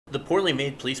The Poorly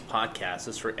Made Police podcast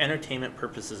is for entertainment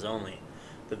purposes only.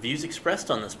 The views expressed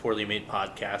on this Poorly Made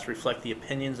podcast reflect the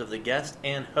opinions of the guest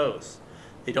and hosts.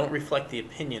 They don't reflect the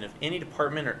opinion of any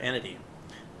department or entity.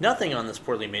 Nothing on this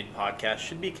Poorly Made podcast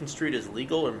should be construed as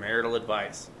legal or marital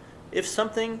advice. If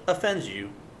something offends you,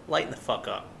 lighten the fuck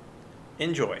up.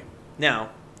 Enjoy.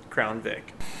 Now, Crown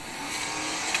Vic.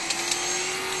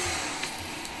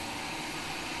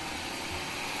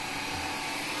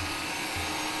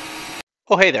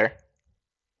 Oh, hey there.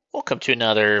 Welcome to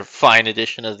another fine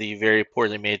edition of the Very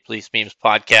Poorly Made Police Memes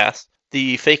podcast.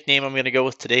 The fake name I'm going to go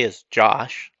with today is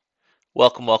Josh.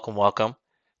 Welcome. I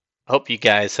hope you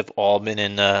guys have all been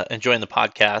enjoying the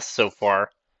podcast so far,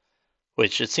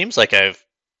 which it seems like I've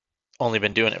only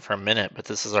been doing it for a minute, but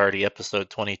this is already episode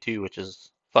 22, which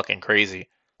is fucking crazy.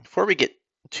 Before we get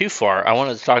too far, I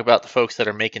wanted to talk about the folks that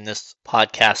are making this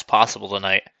podcast possible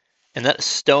tonight, and that is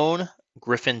Stone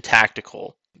Griffin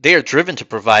Tactical. They are driven to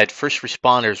provide first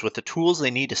responders with the tools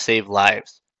they need to save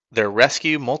lives. Their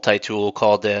rescue multi-tool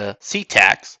called the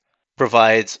CTAX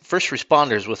provides first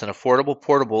responders with an affordable,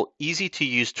 portable,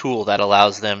 easy-to-use tool that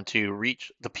allows them to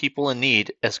reach the people in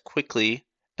need as quickly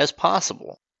as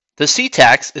possible. The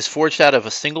CTAX is forged out of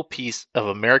a single piece of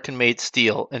American-made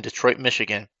steel in Detroit,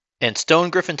 Michigan, and Stone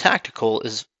Griffin Tactical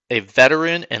is a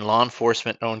veteran and law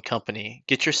enforcement-owned company.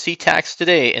 Get your CTAX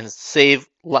today and save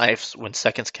lives when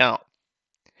seconds count.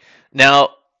 Now,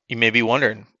 you may be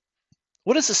wondering,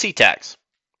 what is the CTAX?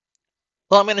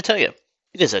 Well, I'm going to tell you.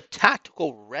 It is a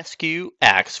tactical rescue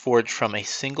axe forged from a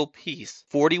single piece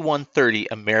 4130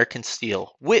 American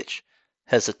steel, which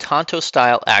has a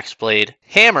Tonto-style axe blade,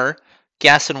 hammer,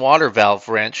 gas and water valve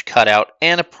wrench cutout,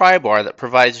 and a pry bar that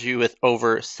provides you with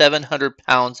over 700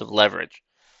 pounds of leverage.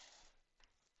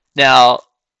 Now,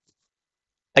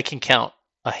 I can count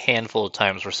a handful of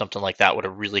times where something like that would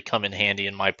have really come in handy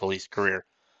in my police career.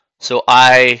 So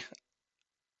I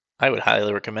would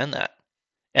highly recommend that.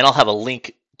 And I'll have a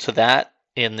link to that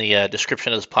in the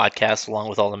description of this podcast, along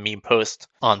with all the meme posts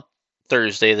on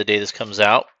Thursday, the day this comes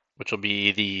out, which will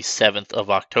be the 7th of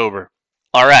October.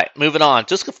 All right, moving on.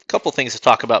 Just a couple things to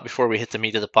talk about before we hit the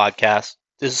meat of the podcast.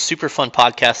 This is a super fun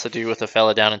podcast to do with a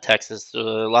fella down in Texas.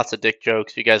 Lots of dick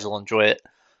jokes. You guys will enjoy it.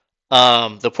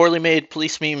 The Poorly Made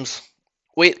Police Memes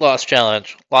weight loss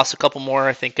challenge. Lost a couple more,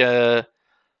 I think,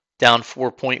 down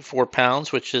 4.4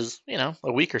 pounds, which is,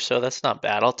 a week or so. That's not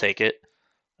bad. I'll take it.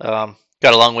 Got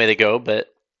a long way to go, but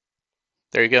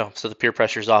there you go. So the peer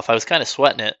pressure's off. I was kind of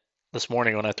sweating it this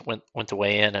morning when I went to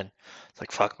weigh in, and it's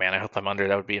like, fuck, man, I hope I'm under.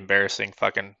 That would be embarrassing.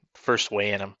 Fucking first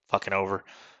weigh in, I'm fucking over.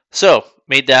 So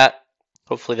made that.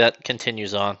 Hopefully that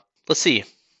continues on. Let's see.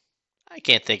 I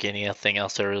can't think of anything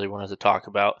else I really wanted to talk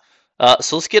about.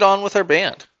 So let's get on with our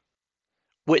band.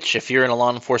 Which, if you're in a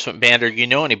law enforcement band or you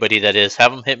know anybody that is,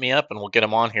 have them hit me up and we'll get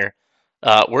them on here.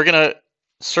 We're going to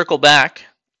circle back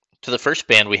to the first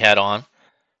band we had on,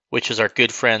 which is our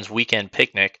good friends Weekend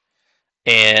Picnic.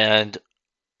 And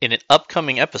in an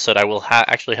upcoming episode, I will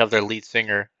actually have their lead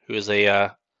singer, who is a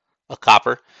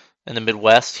copper in the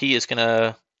Midwest. He is going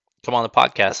to come on the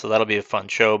podcast, so that'll be a fun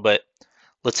show. But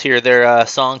let's hear their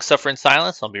song, Suffer in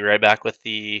Silence. I'll be right back with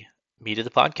the meat of the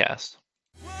podcast.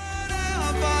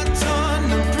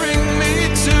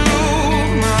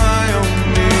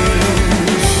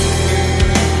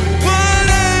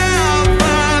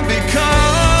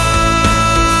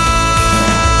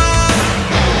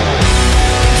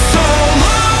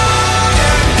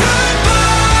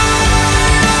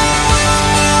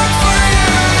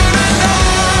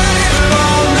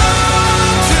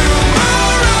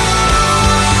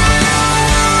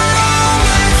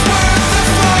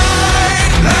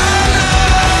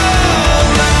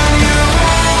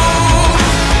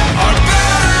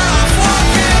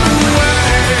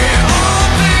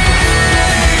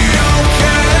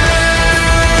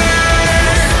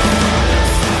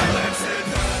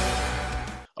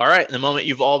 All right, in the moment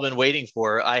you've all been waiting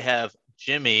for, I have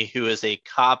Jimmy, who is a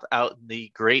cop out in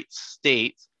the great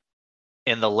state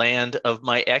in the land of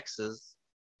my exes,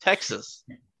 Texas.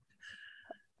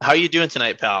 How are you doing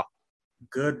tonight, pal?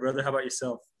 Good, brother. How about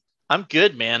yourself? I'm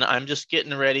good, man. I'm just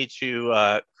getting ready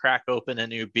to crack open a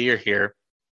new beer here.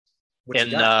 What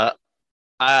you got?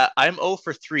 I'm 0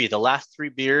 for 3. The last 3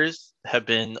 beers have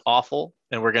been awful,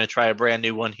 and we're going to try a brand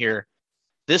new one here.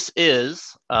 This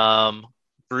is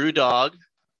Brewdog.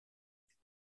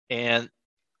 And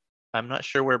I'm not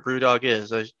sure where Brewdog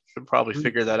is. I should probably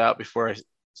figure that out before I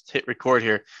hit record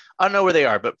here. I don't know where they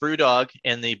are, but Brewdog,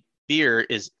 and the beer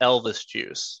is Elvis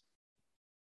Juice,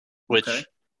 which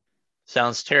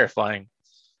sounds terrifying.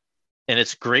 And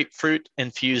it's grapefruit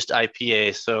infused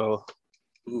IPA. So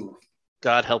Ooh.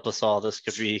 God help us all.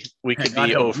 We could God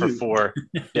be help 0 for you. 4.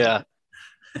 Yeah.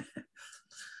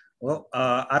 Well,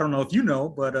 I don't know if you know,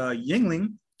 but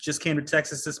Yingling just came to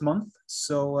Texas this month,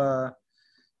 so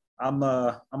I'm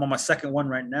on my second one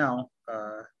right now.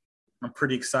 I'm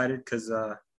pretty excited because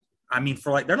I mean,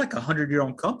 they're like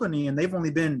 100-year-old company, and they've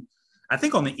only been, I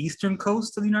think, on the eastern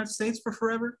coast of the United States for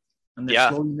forever, and they're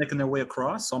slowly making their way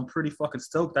across. So I'm pretty fucking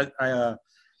stoked.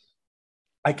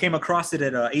 I came across it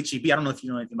at HEB. I don't know if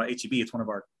you know anything about HEB. It's one of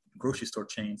our grocery store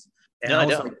chains, and I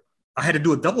was like, I had to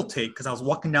do a double take because I was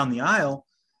walking down the aisle,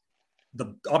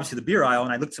 obviously the beer aisle,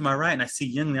 and I looked to my right and I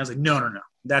see Yuengling. I was like, no,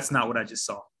 that's not what I just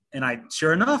saw. And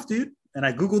sure enough, dude, and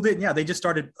I Googled it, and yeah, they just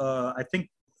started, I think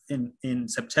in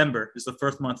September is the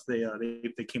first month they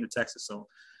came to Texas. So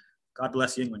God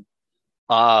bless Yuengling.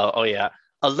 Oh yeah.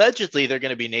 Allegedly, they're going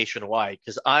to be nationwide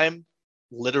because I'm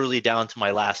literally down to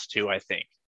my last 2, I think.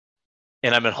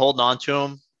 And I've been holding on to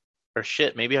them. Or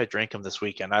shit, maybe I drank them this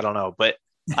weekend. I don't know. But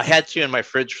I had 2 in my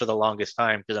fridge for the longest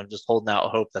time because I'm just holding out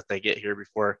hope that they get here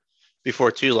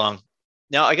before too long.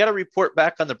 Now, I got to report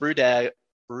back on the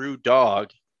BrewDog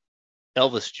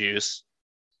Elvis juice.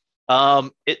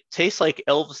 It tastes like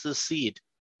Elvis's seed,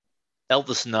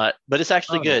 Elvis nut, but it's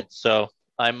actually good. So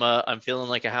I'm feeling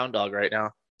like a hound dog right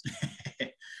now. A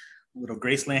little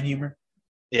Graceland humor.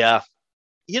 Yeah,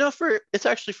 it's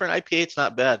actually for an IPA, it's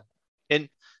not bad. And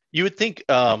you would think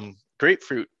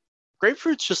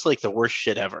grapefruit's just like the worst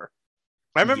shit ever.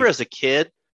 I remember as a kid,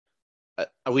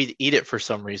 we'd eat it for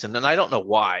some reason, and I don't know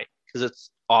why, because it's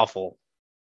awful.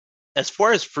 As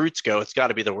far as fruits go, it's got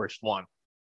to be the worst one.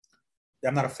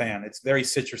 I'm not a fan. It's very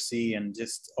citrusy and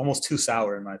just almost too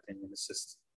sour, in my opinion. It's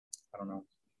just, I don't know.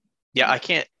 Yeah, I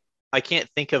can't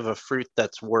think of a fruit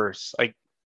that's worse.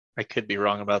 I could be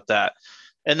wrong about that.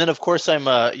 And then of course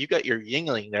you got your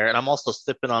Yuengling there, and I'm also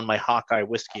sipping on my Hawkeye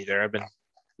whiskey there. I've been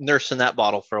nursing that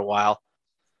bottle for a while.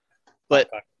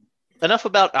 But enough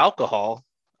about alcohol.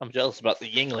 I'm jealous about the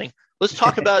Yuengling. Let's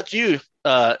talk about you,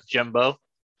 Jimbo.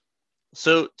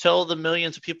 So tell the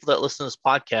millions of people that listen to this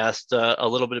podcast a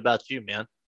little bit about you, man.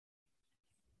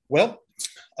 Well,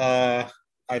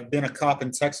 I've been a cop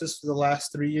in Texas for the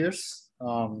last 3 years.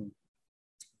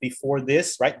 Before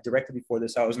this, directly before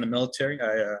this, I was in the military.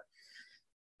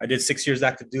 I did 6 years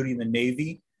active duty in the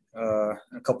Navy, a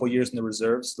couple of years in the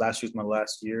reserves. Last year was my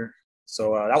last year.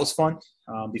 So that was fun.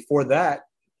 Before that,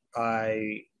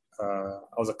 I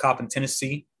was a cop in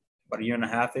Tennessee, about a year and a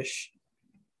half-ish,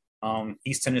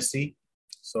 East Tennessee.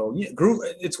 So yeah,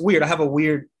 it's weird. I have a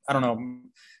weird, I don't know,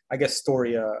 I guess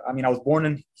story. I mean, I was born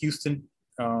in Houston,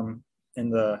 in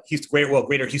the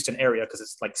greater Houston area, because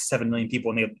it's like 7 million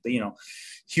people, and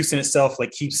Houston itself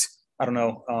like keeps, I don't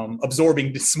know,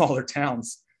 absorbing the smaller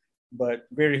towns. But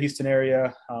greater Houston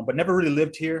area, but never really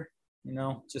lived here.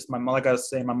 Just my mom. Like I was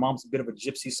saying, my mom's a bit of a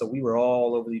gypsy, so we were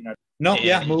all over the United.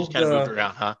 Moved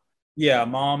around, huh? Yeah,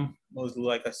 mom was,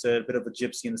 like I said, a bit of a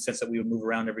gypsy in the sense that we would move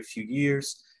around every few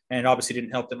years, and it obviously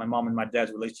didn't help that my mom and my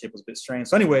dad's relationship was a bit strained.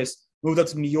 So, anyways, moved up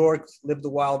to New York, lived a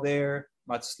while there.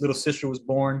 My little sister was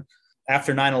born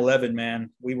after 9/11. Man,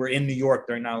 we were in New York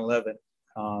during 9/11.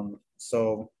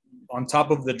 So on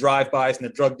top of the drive-bys and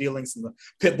the drug dealings and the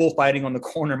pit bull fighting on the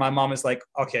corner, my mom is like,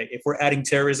 okay, if we're adding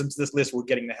terrorism to this list, we're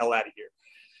getting the hell out of here.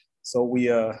 So we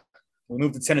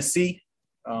moved to Tennessee,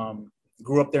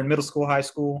 grew up there in middle school, high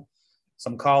school,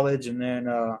 some college, and then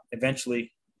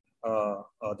eventually a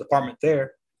department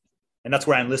there. And that's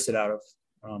where I enlisted out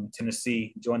of,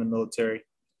 Tennessee, joined the military.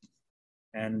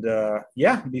 And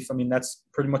that's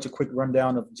pretty much a quick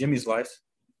rundown of Jimmy's life.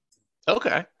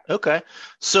 Okay.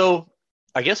 So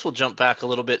I guess we'll jump back a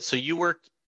little bit. So you worked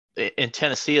in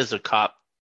Tennessee as a cop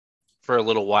for a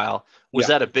little while. Was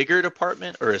that a bigger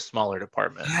department or a smaller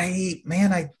department? I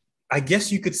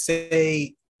guess you could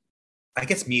say,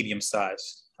 medium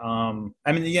size.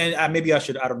 Maybe I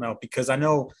should, I don't know, because I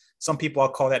know some people I'll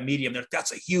call that medium.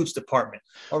 That's a huge department.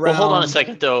 Well, hold on a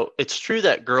second, though. It's true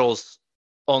that girls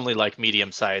only like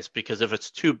medium size, because if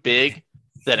it's too big,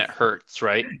 then it hurts,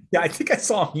 right? Yeah, I think I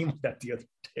saw a meme of that the other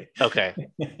day. Okay.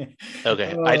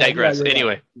 I digress.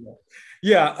 Anyway.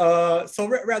 Yeah. So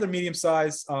rather medium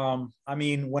size. I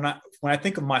mean, when I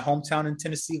think of my hometown in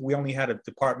Tennessee, we only had a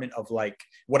department of like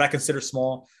what I consider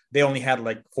small. They only had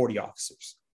like 40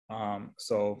 officers.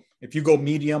 So if you go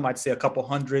medium, I'd say a couple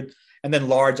hundred, and then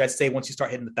large, I'd say once you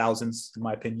start hitting the thousands, in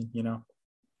my opinion,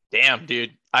 Damn,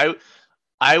 dude.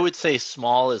 I would say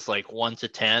small is like 1 to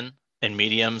 10, and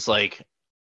medium's like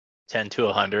 10 to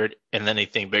 100, and then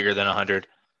anything bigger than 100.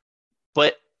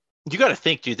 But you got to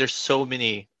think, dude, there's so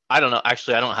many. I don't know.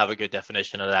 Actually, I don't have a good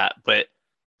definition of that, but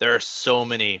there are so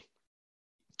many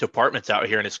departments out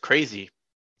here, and it's crazy.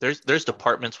 There's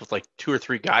departments with like 2 or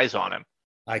 3 guys on them.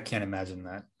 I can't imagine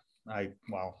that.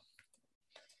 Wow.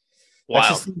 That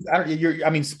just Wild. seems, I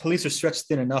mean, police are stretched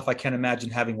thin enough. I can't imagine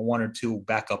having one or two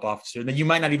backup officers. Then you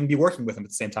might not even be working with them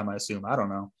at the same time, I assume. I don't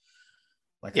know.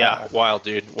 Like, Yeah, wild,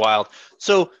 dude. Wild.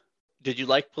 So, did you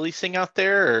like policing out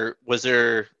there,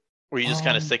 or were you just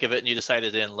kind of um, sick of it and you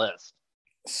decided to enlist?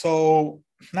 so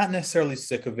not necessarily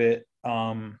sick of it.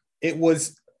 It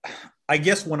was, I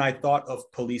guess, when I thought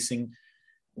of policing,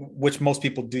 which most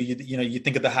people do, you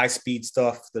think of the high speed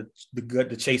stuff,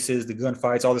 the chases, the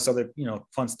gunfights, all this other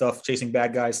fun stuff, chasing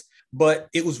bad guys. But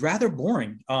it was rather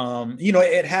boring.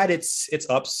 It had its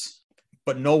ups,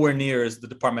 but nowhere near as the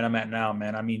department I'm at now,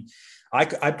 man. I mean,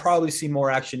 I probably see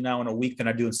more action now in a week than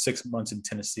I do in 6 months in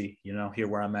Tennessee. Here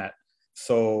where I'm at.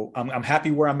 So I'm happy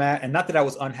where I'm at, and not that I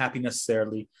was unhappy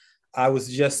necessarily. I was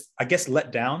just, I guess,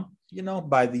 let down,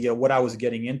 by the what I was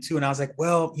getting into, and I was like,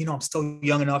 well, I'm still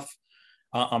young enough.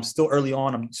 I'm still early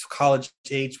on. I'm college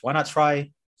age. Why not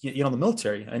try, the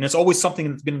military? And it's always something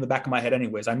that's been in the back of my head,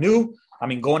 anyways.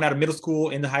 Going out of middle school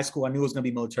into high school, I knew it was going to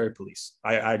be military police.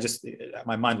 I just,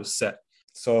 my mind was set.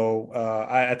 So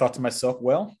I thought to myself,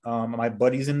 well, my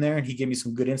buddy's in there, and he gave me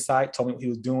some good insight, told me what he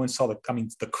was doing, saw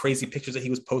the crazy pictures that he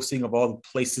was posting of all the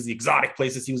places, the exotic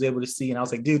places he was able to see. And I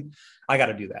was like, dude, I got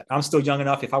to do that. I'm still young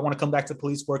enough. If I want to come back to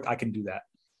police work, I can do that.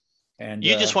 And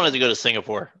You just wanted to go to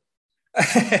Singapore.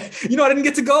 I didn't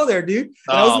get to go there, dude. And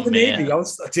I was Oh in the man.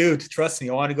 Navy. Dude, trust me,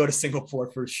 I want to go to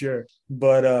Singapore for sure.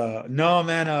 But no,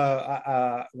 man.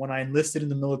 When I enlisted in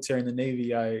the military in the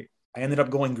Navy, I ended up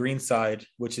going green side,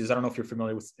 which is, I don't know if you're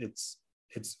familiar with, it's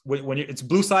it's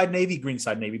blue side Navy, green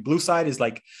side Navy. Blue side is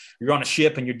like you're on a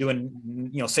ship and you're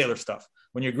doing sailor stuff.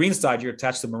 When you're green side, you're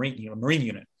attached to marine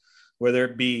unit, whether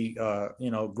it be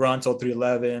grunts or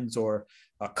 311s or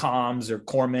comms or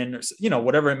corpsmen or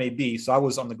whatever it may be. So I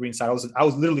was on the green side. I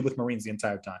was literally with Marines the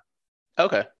entire time.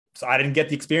 Okay. So I didn't get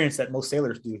the experience that most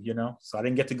sailors do. So I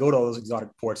didn't get to go to all those exotic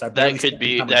ports. I barely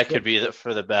That could be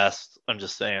for the best. I'm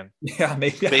just saying. Yeah,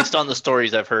 maybe. Based on the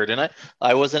stories I've heard, and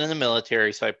I wasn't in the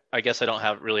military, so I guess I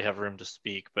don't really have room to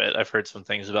speak, but I've heard some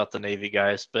things about the Navy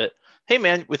guys. But hey,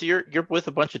 man, you're with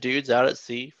a bunch of dudes out at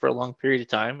sea for a long period of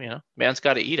time, man's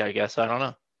got to eat, I guess. I don't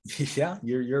know. Yeah,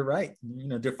 you're right.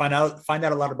 To find out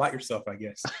a lot about yourself, I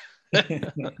guess.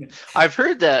 I've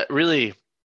heard that really,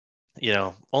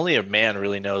 only a man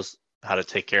really knows how to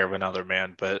take care of another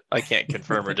man, but I can't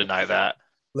confirm or deny that.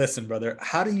 Listen, brother,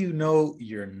 how do you know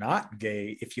you're not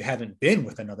gay if you haven't been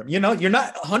with another? You're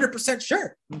not 100%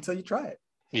 sure until you try it.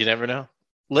 You never know.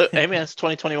 Hey, man, it's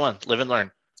 2021. Live and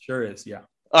learn. Sure is, yeah.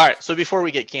 All right, so before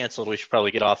we get canceled, we should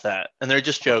probably get off that. And they're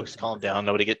just jokes. Calm down.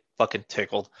 Nobody get fucking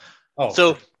tickled. Oh,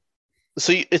 so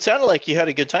it sounded like you had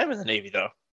a good time in the Navy, though.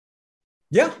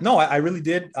 Yeah, no, I really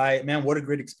did. Man, what a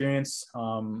great experience.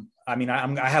 I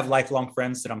have lifelong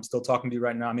friends that I'm still talking to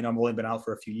right now. I've only been out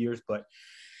for a few years, but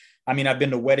I've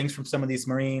been to weddings from some of these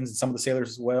Marines and some of the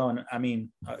sailors as well. And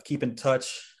keep in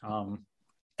touch.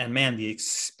 And man, the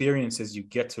experiences you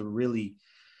get to really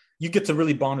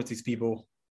bond with these people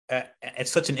at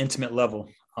such an intimate level.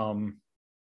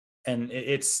 And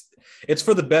it's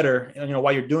for the better,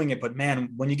 while you're doing it. But man,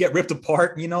 when you get ripped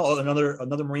apart,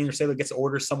 another Marine or sailor gets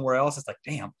orders somewhere else. It's like,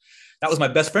 damn, that was my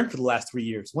best friend for the last 3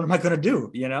 years. What am I going to do?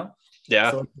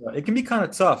 Yeah. So it can be kind of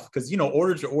tough because,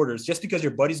 orders are orders. Just because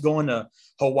your buddy's going to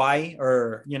Hawaii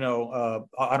or,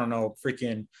 I don't know,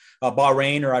 freaking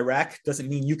Bahrain or Iraq doesn't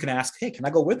mean you can ask, hey, can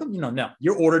I go with them? No,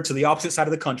 you're ordered to the opposite side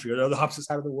of the country or the opposite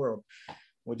side of the world,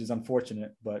 which is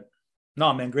unfortunate. But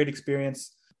no, man, great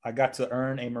experience. I got to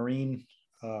earn a Marine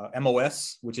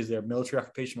MOS, which is their military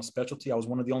occupational specialty. I was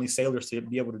one of the only sailors to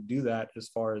be able to do that as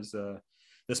far as the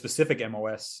specific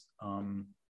MOS.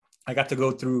 I got to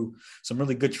go through some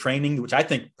really good training, which I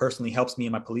think personally helps me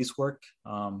in my police work.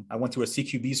 I went to a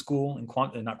CQB school in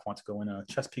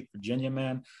Chesapeake, Virginia,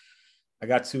 man. I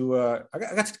got to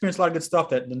experience a lot of good stuff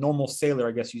that the normal sailor,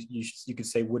 I guess you could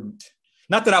say, wouldn't.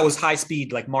 Not that I was high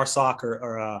speed like MARSOC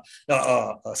or a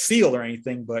SEAL or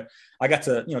anything, but I got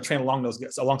to train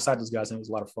alongside those guys, and it was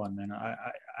a lot of fun, man.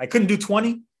 I couldn't do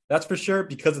 20, that's for sure,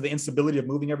 because of the instability of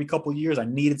moving every couple of years. I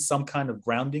needed some kind of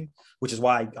grounding, which is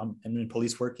why I'm in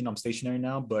police work. I'm stationary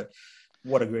now, but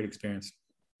what a great experience.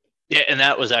 Yeah, and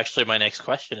that was actually my next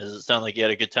question. Is it sounded like you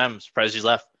had a good time? I'm surprised you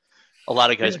left. A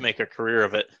lot of guys make a career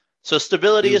of it. So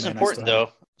stability is important,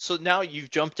 though. So now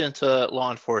you've jumped into law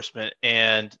enforcement,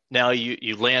 and now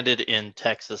you landed in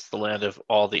Texas, the land of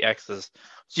all the X's.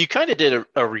 So you kind of did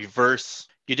a reverse.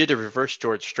 You did a reverse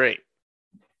George Strait.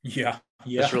 Yeah.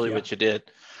 That's really what you did.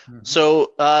 Mm-hmm.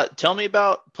 So tell me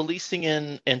about policing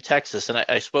in Texas. And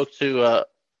I spoke to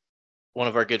one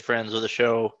of our good friends of the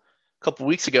show a couple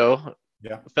weeks ago,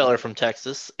 Yeah. feller from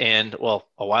Texas, and well,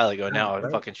 a while ago now. I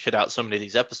Right. fucking shit out so many of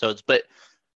these episodes, but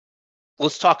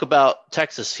let's talk about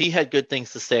Texas. He had good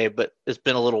things to say, but it's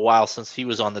been a little while since he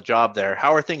was on the job there.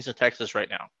 How are things in Texas right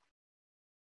now?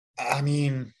 I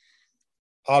mean,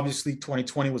 obviously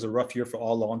 2020 was a rough year for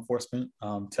all law enforcement.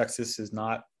 Texas is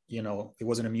not, it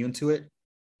wasn't immune to it.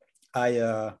 I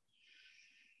uh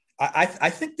I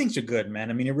think things are good,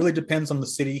 man. I mean, it really depends on the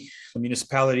city, the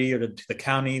municipality, or the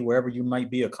county, wherever you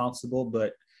might be a constable.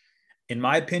 But in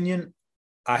my opinion,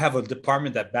 I have a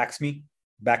department that backs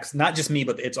not just me,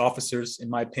 but its officers, in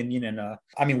my opinion. And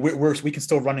I mean, we can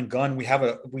still run and gun.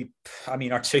 I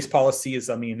mean, our chase policy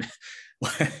is, I mean,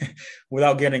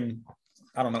 without getting,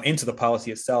 I don't know, into the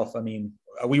policy itself. I mean,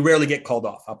 we rarely get called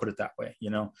off. I'll put it that way.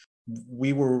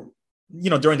 We were,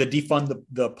 during the defund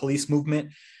the police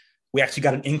movement, we actually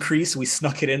got an increase. We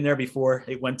snuck it in there before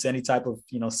it went to any type of,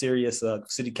 serious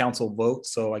city council vote.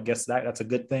 So I guess that's a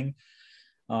good thing.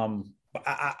 But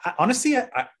honestly,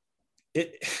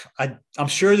 I'm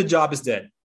sure the job is dead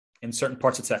in certain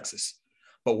parts of Texas,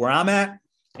 but where I'm at,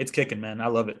 it's kicking, man. I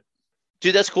love it.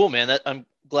 Dude, that's cool, man. I'm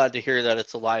glad to hear that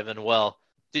it's alive and well.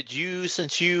 It's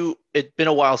been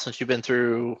a while since you've been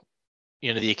through,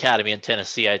 the academy in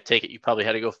Tennessee. I take it you probably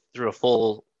had to go through a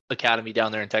full academy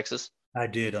down there in Texas. I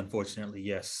did, unfortunately.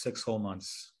 Yes, 6 whole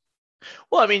months.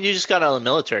 Well, I mean, you just got out of the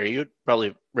military. You're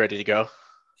probably ready to go.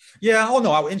 Yeah. Oh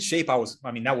no, in shape. I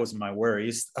mean, that wasn't my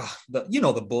worries.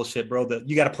 The bullshit, bro.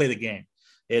 You got to play the game.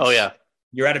 Oh It's yeah.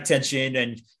 You're at attention,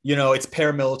 and it's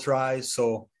paramilitarized,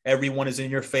 so everyone is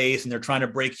in your face, and they're trying to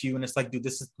break you. And it's like, dude,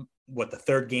 this is what the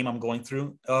third game I'm going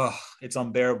through. Oh, it's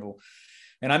unbearable.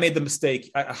 And I made the mistake.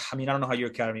 I mean, I don't know how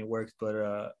your academy works,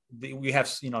 but we have,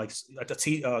 like not a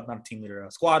team leader,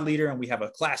 a squad leader, and we have a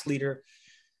class leader.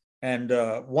 And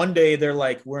one day they're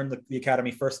like, we're in the academy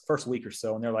first week or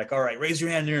so, and they're like, all right, raise your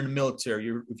hand. You're in the military.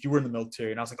 If you were in the military.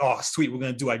 And I was like, oh, sweet, we're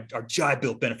gonna do our GI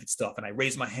Bill benefit stuff. And I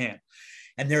raised my hand,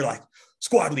 and they're like,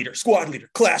 squad leader,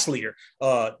 class leader.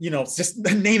 Just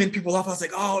naming people off. I was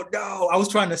like, oh no. I was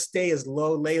trying to lay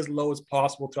as low as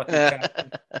possible throughout the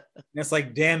academy. And it's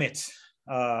like, damn it.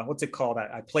 What's it called?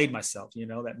 I played myself.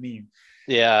 That meme.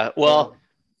 Yeah. Well,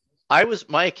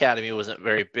 my academy wasn't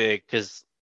very big because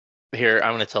here, I'm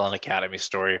going to tell an academy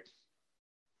story.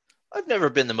 I've never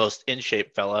been the most in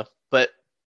shape fella, but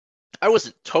I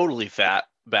wasn't totally fat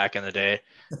back in the day.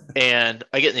 And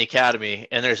I get in the academy,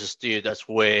 and there's this dude that's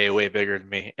way, way bigger than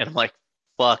me. And I'm like,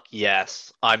 fuck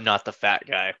yes, I'm not the fat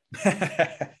guy.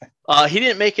 He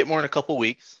didn't make it more than a couple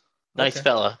weeks. Nice Okay.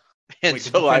 fella. And Wait,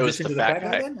 so I was the fat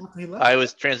guy. then after he left? I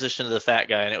was transitioned to the fat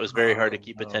guy, and it was very hard to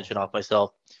keep no. attention off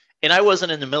myself. And I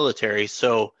wasn't in the military,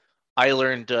 so I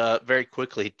learned very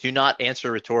quickly, do not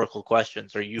answer rhetorical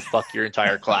questions or you fuck your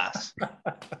entire class.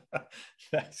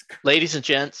 That's great. Ladies and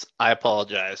gents, I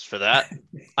apologize for that.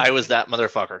 I was that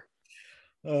motherfucker.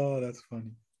 Oh, that's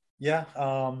funny. Yeah.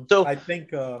 So I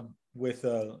think with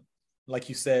like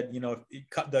you said,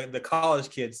 the college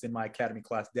kids in my academy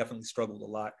class definitely struggled a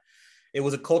lot. It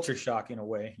was a culture shock in a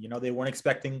way. They weren't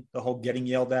expecting the whole getting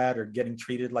yelled at or getting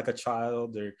treated like a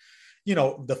child, or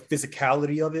the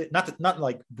physicality of it. Not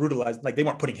like brutalized, like they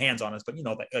weren't putting hands on us, but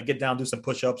like, get down, do some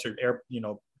push-ups or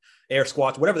air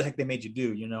squats, whatever the heck they made you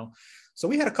do. So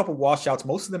we had a couple washouts.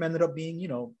 Most of them ended up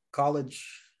being college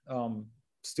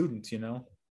students.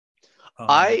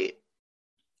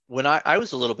 When I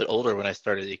was a little bit older when I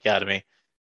started the academy,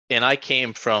 and I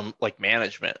came from like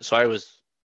management, so I was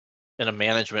in a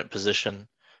management position,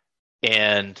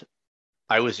 and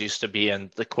I was used to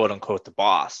being the quote unquote the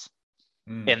boss.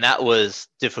 And that was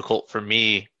difficult for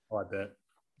me I bet.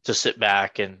 to sit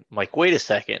back and I'm like, wait a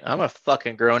second, I'm a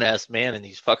fucking grown ass man and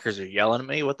these fuckers are yelling at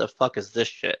me. What the fuck is this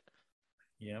shit?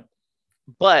 Yeah.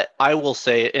 But I will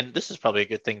say, and this is probably a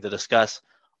good thing to discuss,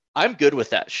 I'm good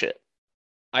with that shit.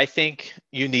 I think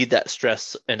you need that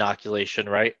stress inoculation,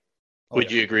 right?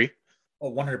 Would you agree?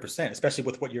 Oh, 100%, especially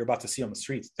with what you're about to see on the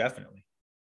streets. Definitely.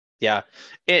 Yeah.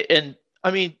 And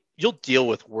I mean, you'll deal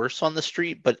with worse on the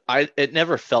street, but it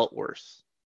never felt worse,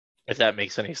 if that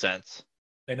makes any sense.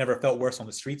 It never felt worse on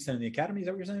the streets than in the academy. Is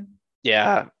that what you're saying?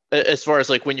 Yeah. As far as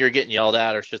like when you're getting yelled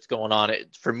at or shit's going on,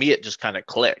 for me, it just kind of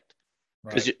clicked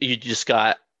because you just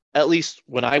got, at least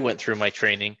when I went through my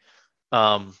training,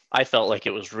 I felt like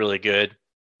it was really good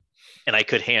and I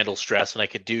could handle stress and I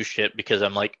could do shit because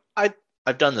I'm like,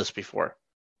 I've done this before.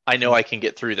 I know I can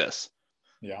get through this.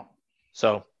 Yeah.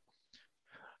 So,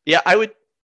 yeah,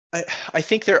 I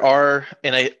think there are,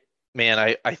 and I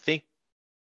think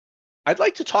I'd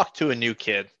like to talk to a new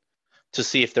kid to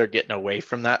see if they're getting away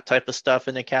from that type of stuff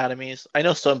in academies. I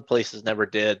know some places never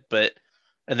did,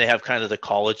 and they have kind of the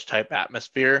college type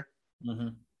atmosphere. Mm-hmm.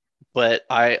 But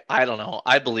I don't know.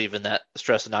 I believe in that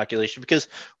stress inoculation because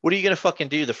what are you gonna fucking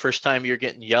do the first time you're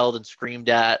getting yelled and screamed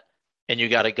at and you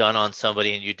got a gun on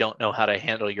somebody and you don't know how to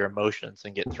handle your emotions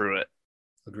and get through it?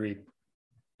 Agreed.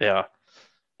 Yeah.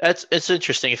 It's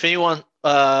interesting. If anyone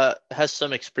has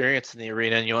some experience in the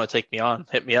arena and you want to take me on,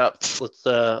 hit me up.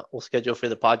 We'll schedule for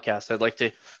the podcast.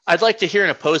 I'd like to hear an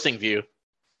opposing view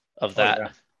of Oh that yeah.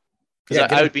 because Yeah, I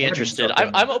getting would be started and interested. stuff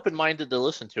I'm going open-minded to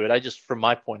listen to it. I just, from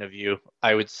my point of view,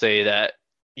 I would say that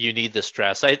you need the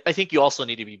stress. I think you also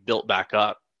need to be built back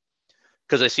up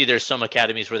because I see there's some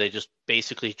academies where they just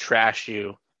basically trash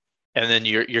you, and then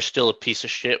you're still a piece of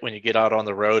shit when you get out on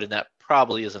the road, and that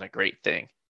probably isn't a great thing.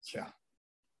 Yeah.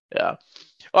 Yeah.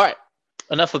 All right.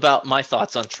 Enough about my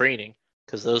thoughts on training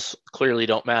because those clearly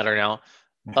don't matter now.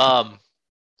 Um,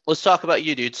 let's talk about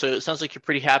you, dude. So it sounds like you're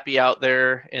pretty happy out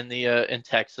there in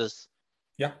Texas.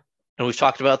 Yeah. And we've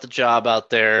talked about the job out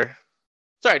there.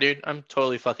 Sorry, dude. I'm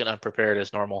totally fucking unprepared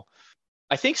as normal.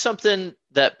 I think something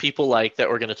that people like that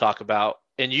we're going to talk about,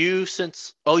 and you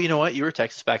since you know what, you were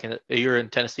you were in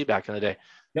Tennessee back in the day.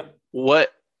 Yep.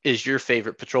 What is your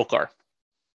favorite patrol car?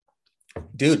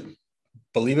 Dude,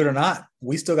 believe it or not,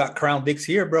 we still got Crown Vics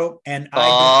here, bro. And I'm in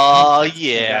Oh Texas, my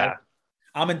guy. yeah.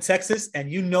 I'm in Texas,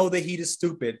 and you know the heat is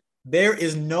stupid. There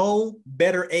is no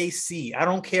better AC. I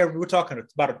don't care if we're talking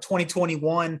about a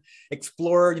 2021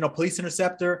 Explorer, Police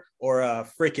Interceptor, or a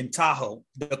freaking Tahoe.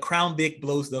 The Crown Vic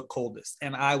blows the coldest,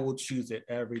 and I will choose it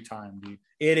every time, dude.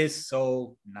 It is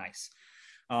so nice.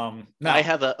 I Now,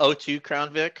 have a O2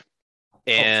 Crown Vic,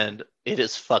 and it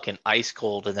is fucking ice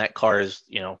cold, and that car is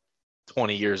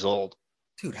 20 years old.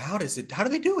 dude, how do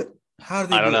they do it? How do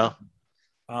they I don't do it? know.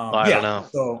 I don't Yeah. know.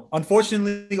 So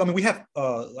unfortunately, I mean, we have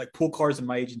like pool cars in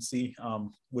my agency,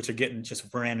 which are getting just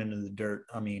ran into the dirt.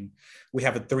 I mean, we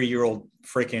have a 3-year-old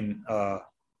freaking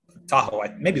Tahoe,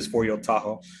 maybe it's 4-year-old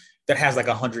Tahoe, that has like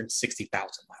 160,000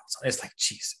 miles. It's like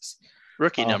Jesus.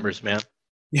 Rookie numbers, man.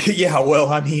 Yeah. Well,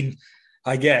 I mean,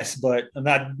 I guess, but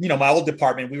not. My old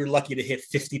department, we were lucky to hit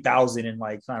 50,000 in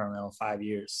like I don't know 5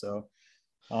 years. So,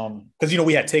 because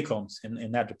we had take homes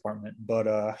in that department,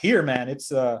 but here, man,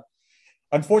 it's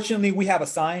unfortunately, we have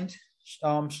assigned.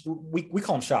 We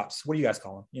call them shops. What do you guys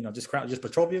call them? Just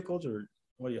patrol vehicles, or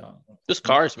what do you? Just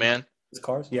cars, man. Just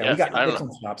cars. Yeah, Yeah, we got I don't some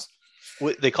know. shops.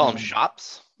 They call them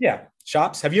shops. Yeah,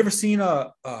 shops. Have you ever seen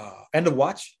a End of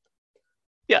Watch?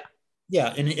 Yeah.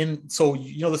 Yeah, and so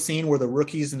the scene where the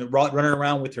rookies and the running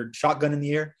around with her shotgun in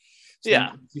the air. So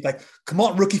Yeah. she's like, "Come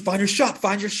on, rookie, find your shop,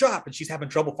 and she's having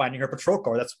trouble finding her patrol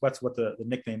car. That's what the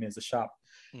nickname is, the shop.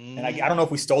 And I don't know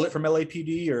if we stole it from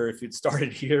LAPD or if it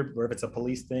started here or if it's a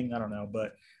police thing. I don't know.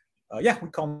 But yeah, we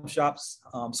call them shops.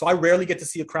 So I rarely get to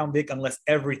see a Crown Vic unless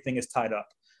everything is tied up.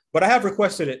 But I have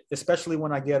requested it, especially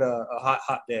when I get a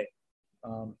hot day.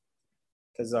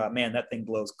 Because, man, that thing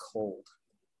blows cold.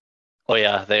 Oh,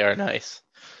 yeah, they are nice.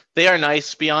 They are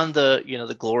nice beyond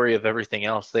the glory of everything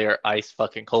else. They are ice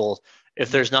fucking cold.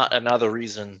 If there's not another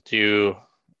reason to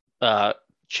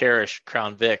cherish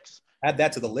Crown Vics, Add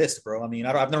that to the list, bro. I mean,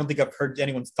 I don't think I've heard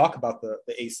anyone talk about the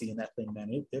AC in that thing,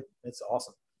 man. It's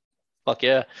awesome. fuck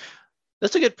yeah.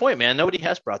 That's a good point, man. Nobody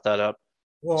has brought that up.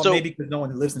 Well, So, maybe because no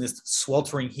one lives in this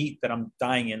sweltering heat that I'm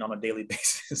dying in on a daily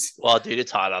basis. well, dude,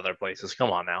 it's hot other places. Come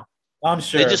on now. I'm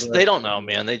sure. They don't know,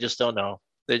 man. They just don't know.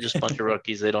 They're just a bunch of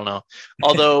rookies. They don't know.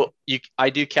 Although I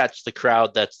do catch the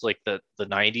crowd that's like the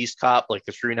 90s cop, like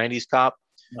the true 90s cop.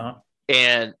 Uh-huh.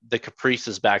 And the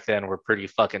Caprices back then were pretty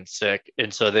fucking sick.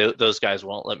 And so those guys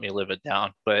won't let me live it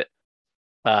down. But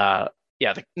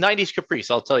yeah, the 90s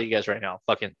Caprice, I'll tell you guys right now,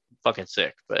 fucking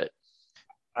sick. But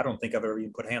I don't think I've ever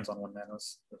even put hands on one, man.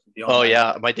 Oh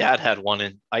yeah, my dad had one,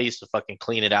 and I used to fucking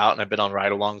clean it out, and I've been on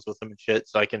ride-alongs with them and shit,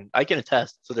 so I can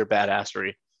attest to their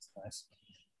badassery. Nice.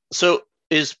 So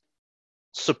is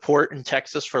support in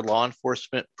Texas for law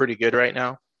enforcement pretty good right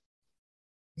now?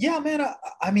 Yeah, man.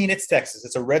 I mean, it's Texas.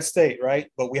 It's a red state,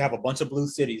 right? But we have a bunch of blue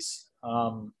cities,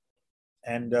 and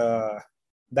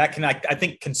that I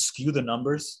think can skew the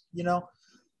numbers,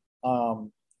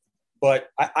 But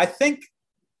I think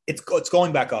it's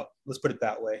going back up. Let's put it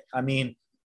that way. I mean,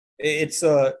 it's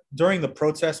during the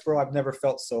protest, bro. I've never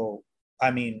felt so.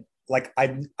 I mean, like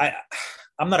I'm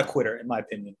not a quitter in my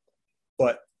opinion,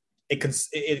 but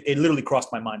it literally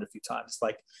crossed my mind a few times. It's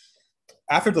like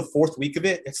after the fourth week of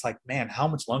it, it's like, man, how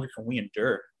much longer can we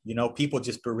endure? People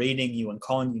just berating you and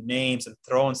calling you names and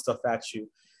throwing stuff at you.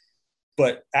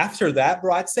 But after that,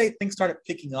 bro, I'd say things started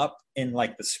picking up in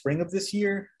like the spring of this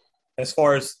year, as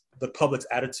far as the public's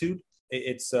attitude.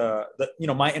 It's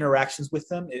my interactions with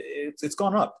them, it's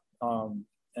gone up.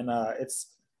 It's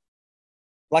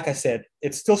like I said,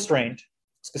 it's still strained,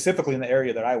 specifically in the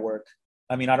area that I work.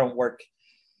 I mean, I don't work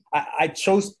I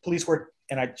chose police work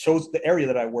and I chose the area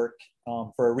that I work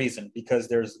for a reason, because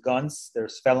there's guns,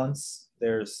 there's felons,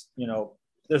 there's,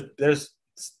 there's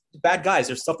bad guys.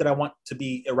 There's stuff that I want to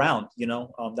be around,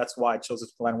 that's why I chose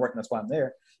this line of work and that's why I'm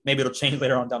there. Maybe it'll change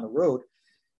later on down the road.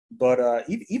 But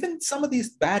even some of these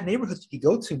bad neighborhoods you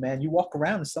go to, man, you walk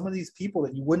around and some of these people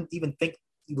that you wouldn't even think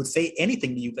would say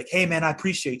anything to you, like, "Hey, man, I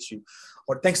appreciate you,"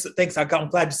 or "Thanks, I'm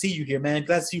glad to see you here, man.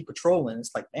 Glad to see you patrolling."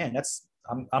 It's like, man,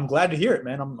 I'm glad to hear it,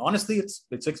 man. Honestly,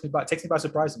 it takes me by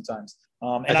surprise sometimes.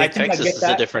 And I think Texas is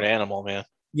a different animal, man.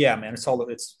 Yeah, man, it's all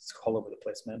over the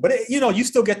place, man. But you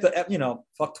still get the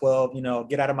fuck 12,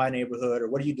 get out of my neighborhood, or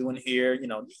what are you doing here?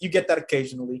 You get that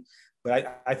occasionally,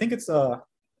 but I think it's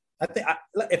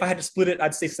if I had to split it,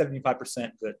 I'd say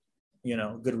 75% good,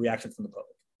 good reaction from the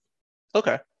public.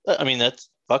 Okay. I mean, that's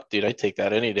fuck, dude. I'd take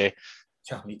that any day.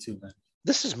 Yeah, me too, man.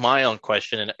 This is my own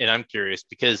question, and I'm curious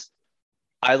because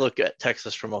I look at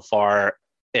Texas from afar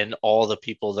and all the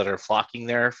people that are flocking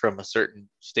there from a certain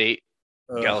state,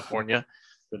 California.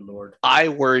 Good Lord. I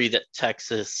worry that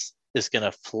Texas is going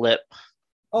to flip.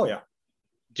 Oh, yeah.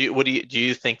 Do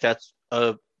you think that's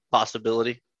a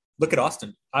possibility? Look at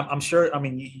Austin. I'm sure. I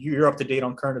mean, you're up to date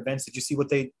on current events. Did you see what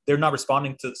they're not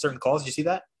responding to certain calls? Did you see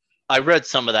that? I read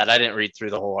some of that. I didn't read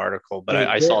through the whole article, but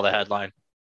I saw the headline.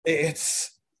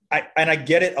 I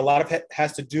get it. A lot of it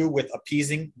has to do with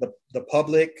appeasing the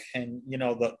public, and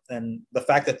the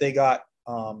fact that they got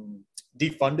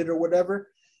defunded or whatever.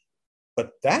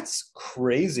 But that's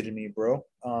crazy to me, bro.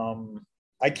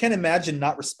 I can't imagine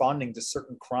not responding to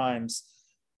certain crimes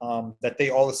that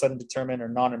they all of a sudden determine are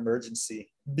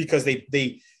non-emergency because they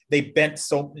bent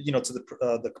so to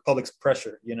the public's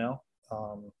pressure.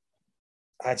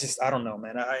 I don't know,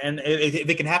 man. And if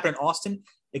it can happen in Austin,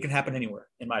 it can happen anywhere,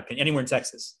 in my opinion, anywhere in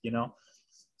Texas.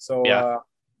 So yeah.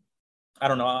 I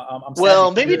don't know.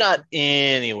 I'm maybe not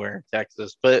anywhere in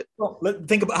Texas, but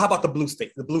think about how about the blue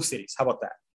cities? How about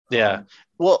that? Yeah.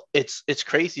 Well, it's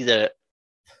crazy that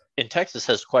in Texas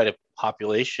has quite a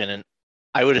population, and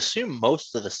I would assume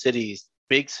most of the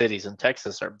big cities in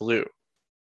Texas are blue.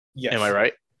 Yes. Am I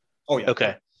right? Oh yeah.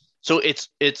 Okay. So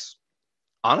it's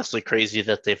honestly crazy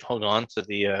that they've hung on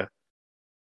to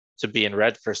to being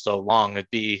red for so long.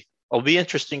 It'll be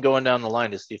interesting going down the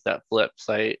line to see if that flips.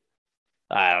 I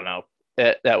don't know.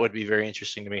 That would be very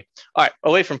interesting to me. All right,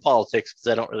 away from politics, because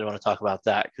I don't really want to talk about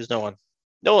that, because no one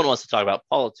wants to talk about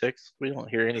politics. We don't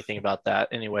hear anything about that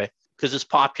anyway, because it's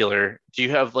popular. Do you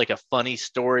have like a funny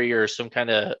story or some kind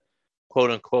of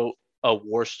quote unquote a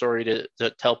war story to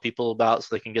tell people about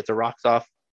so they can get the rocks off?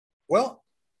 Well,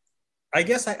 I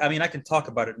guess I mean I can talk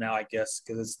about it now, I guess,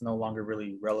 because it's no longer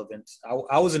really relevant.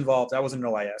 I was involved. I was in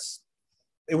OIS.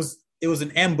 It was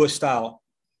an ambush style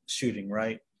shooting,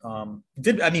 right?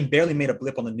 Barely made a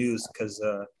blip on the news because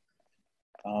of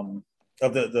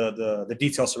the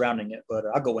details surrounding it, but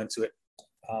I'll go into it.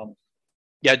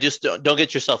 Yeah, just don't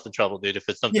get yourself in trouble, dude. If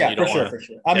it's something you don't want. For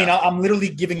sure. I mean, I'm literally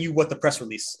giving you what the press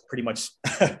release pretty much,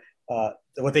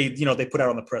 what they put out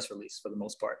on the press release for the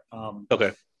most part.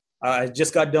 Okay. I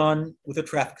just got done with a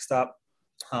traffic stop.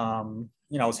 I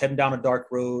was heading down a dark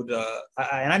road,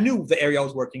 and I knew the area I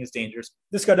was working is dangerous.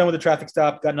 Just got done with a traffic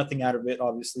stop, got nothing out of it,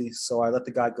 obviously. So I let the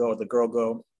girl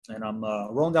go, and I'm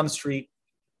rolling down the street.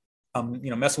 I'm,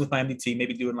 messing with my MDT,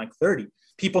 maybe doing like 30.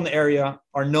 People in the area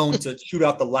are known to shoot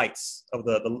out the lights of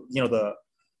the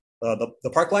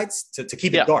park lights to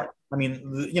keep it dark. I mean,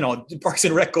 Parks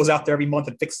and Rec goes out there every month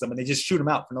and fixes them, and they just shoot them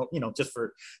out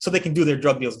for so they can do their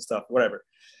drug deals and stuff, whatever.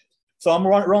 So I'm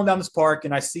rolling down this park,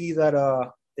 and I see that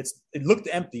it looked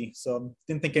empty, so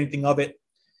didn't think anything of it.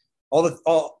 All of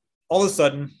a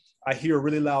sudden, I hear a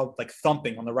really loud like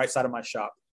thumping on the right side of my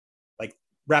shop, like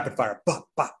rapid fire, bop,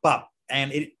 bop, bop,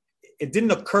 and it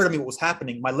didn't occur to me what was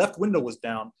happening. My left window was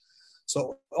down,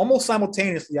 so almost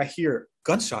simultaneously, I hear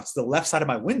gunshots to the left side of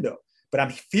my window, but I'm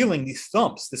feeling these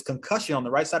thumps, this concussion on the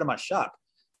right side of my shop.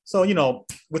 So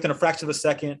within a fraction of a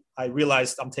second, I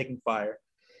realized I'm taking fire.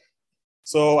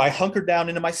 So I hunkered down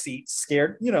into my seat,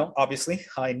 scared, obviously.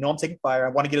 I know I'm taking fire. I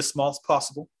want to get as small as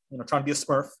possible, trying to be a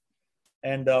Smurf.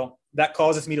 And that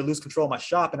causes me to lose control of my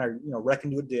shop, and I, wreck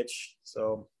into a ditch.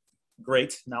 So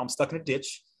great. Now I'm stuck in a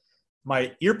ditch.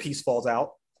 My earpiece falls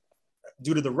out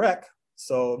due to the wreck.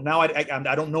 So now I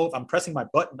don't know if I'm pressing my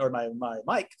button or my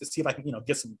mic to see if I can,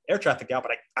 get some air traffic out,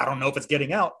 but I don't know if it's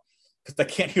getting out because I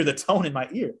can't hear the tone in my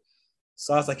ear.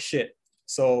 So I was like, shit.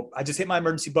 So I just hit my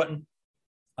emergency button.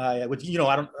 I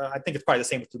think it's probably the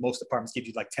same with most departments. Give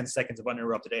you like 10 seconds of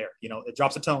uninterrupted air. It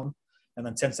drops a tone and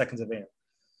then 10 seconds of air.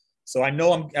 So I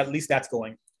know at least that's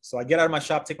going. So I get out of my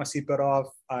shop, take my seatbelt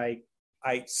off.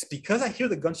 Because I hear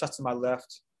the gunshots to my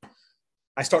left,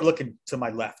 I start looking to my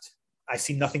left. I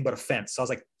see nothing but a fence. So I was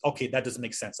like, okay, that doesn't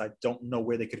make sense. I don't know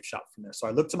where they could have shot from there. So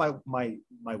I look to my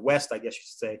west, I guess you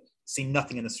should say, see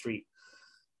nothing in the street.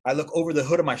 I look over the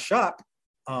hood of my shop,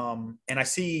 and I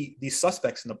see these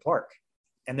suspects in the park,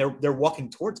 and they're walking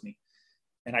towards me,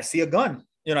 and I see a gun.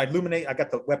 You know, I illuminate. I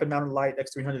got the weapon mounted light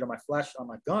X300 on my flash on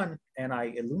my gun, and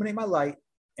I illuminate my light,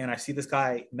 and I see this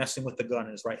guy messing with the gun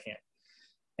in his right hand.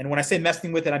 And when I say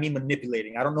messing with it, I mean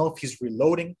manipulating. I don't know if he's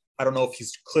reloading. I don't know if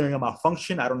he's clearing a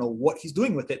malfunction. I don't know what he's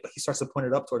doing with it, but he starts to point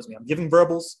it up towards me. I'm giving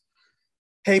verbals.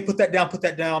 Hey, put that down, put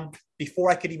that down.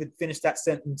 Before I could even finish that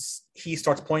sentence, he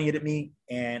starts pointing it at me,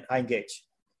 and I engage.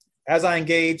 As I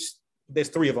engage, there's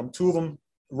three of them. Two of them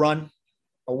run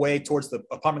away towards the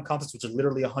apartment complex, which is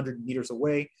literally 100 meters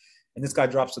away. And this guy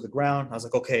drops to the ground. I was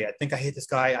like, okay, I think I hit this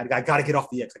guy. I got to get off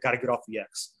the X. I got to get off the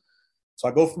X. So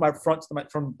I go from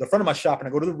from the front of my shop, and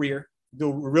I go to the rear,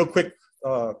 do a real quick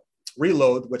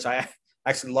reload, which I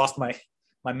actually lost my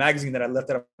magazine that I left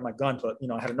out of my gun, but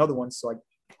I had another one. So I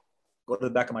go to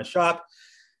the back of my shop.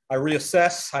 I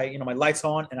reassess. My light's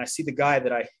on, and I see the guy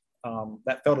that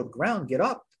that fell to the ground get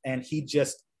up, and he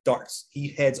just darts. He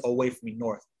heads away from me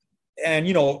north. And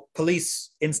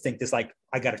police instinct is like,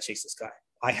 I gotta chase this guy.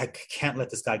 I can't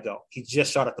let this guy go. He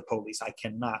just shot at the police. I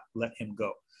cannot let him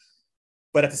go.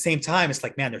 But at the same time, it's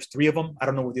like, man, there's three of them. I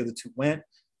don't know where the other two went.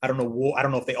 I don't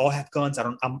know if they all have guns. I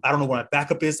don't know where my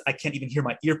backup is. I can't even hear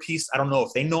my earpiece. I don't know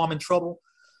if they know I'm in trouble.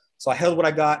 So I held what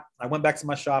I got. I went back to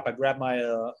my shop. I grabbed my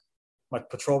my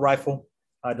patrol rifle.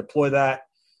 I deploy that.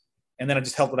 And then I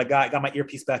just held what I got my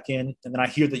earpiece back in. And then I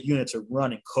hear the units are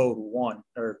running code 1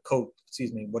 or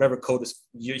whatever code is,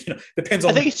 depends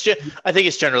on. I think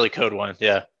it's generally code 1.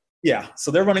 Yeah. Yeah.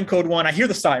 So they're running code 1. I hear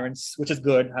the sirens, which is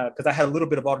good because I had a little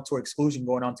bit of auditory exclusion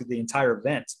going on through the entire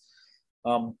event.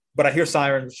 But I hear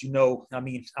sirens,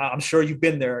 I'm sure you've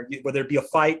been there, whether it be a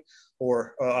fight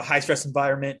or a high stress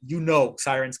environment,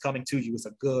 sirens coming to you is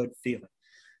a good feeling.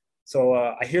 So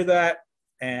I hear that.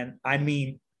 And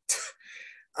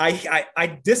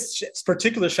this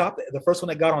particular shop, the first one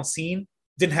that got on scene,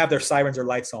 didn't have their sirens or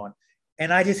lights on.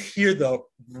 And I just hear the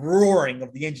roaring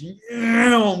of the engine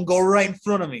go right in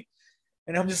front of me.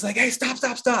 And I'm just like, hey,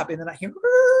 stop. And then I hear,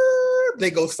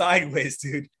 they go sideways,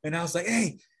 dude. And I was like,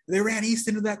 hey, they ran east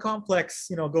into that complex,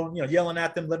 going, yelling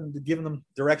at them, giving them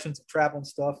directions of travel and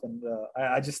stuff. And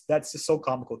that's just so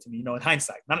comical to me, in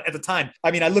hindsight. Not at the time.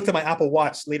 I looked at my Apple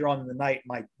Watch later on in the night.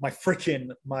 My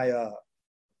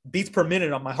beats per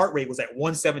minute on my heart rate was at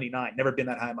 179. Never been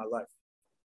that high in my life.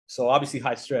 So obviously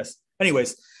high stress.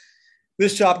 Anyways,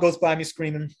 this shop goes by me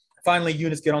screaming. Finally,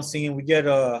 units get on scene. We get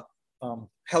a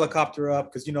helicopter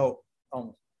up because,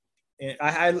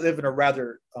 I live in a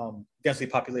rather densely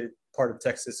populated part of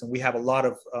Texas, and we have a lot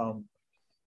of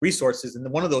resources.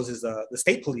 And one of those is the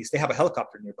state police. They have a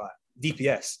helicopter nearby,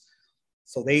 DPS.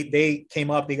 So they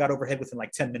came up. They got overhead within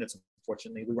like 10 minutes.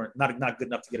 Unfortunately, we weren't not good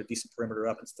enough to get a decent perimeter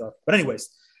up and stuff. But anyways,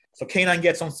 so K9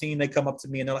 gets on scene. They come up to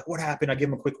me and they're like, "What happened?" I give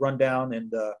them a quick rundown,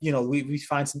 and we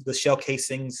find some of the shell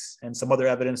casings and some other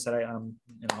evidence that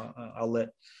I'll let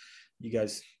you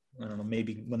guys. I don't know,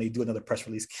 maybe when they do another press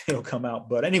release, it'll come out.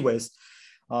 But anyways,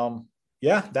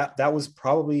 that was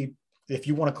probably, if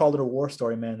you want to call it a war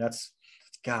story, man, that's,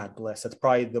 God bless. That's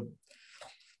probably the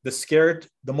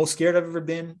most scared I've ever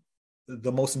been,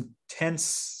 the most intense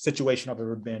situation I've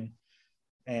ever been.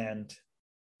 And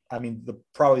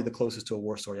probably the closest to a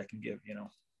war story I can give,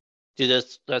 Dude,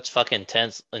 that's fucking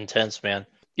intense, man.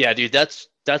 Yeah, dude, that's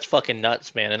fucking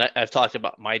nuts, man. And I've talked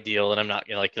about my deal, and I'm not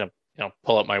gonna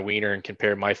pull up my wiener and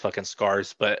compare my fucking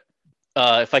scars. But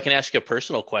if I can ask you a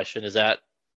personal question, is that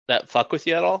fuck with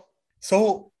you at all?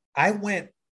 So I went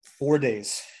 4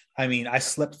 days. I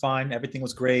slept fine. Everything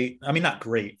was great. Not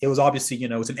great. It was obviously, it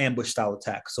was an ambush style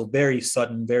attack. So very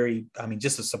sudden,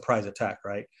 just a surprise attack,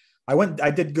 right?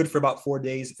 I did good for about 4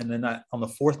 days. And then on the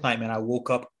fourth night, man, I woke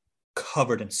up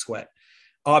covered in sweat.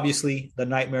 Obviously, the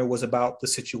nightmare was about the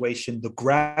situation. The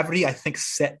gravity, I think,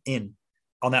 set in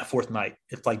on that fourth night.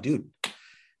 It's like, dude,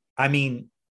 in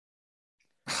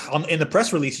the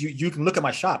press release, you can look at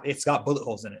my shop. It's got bullet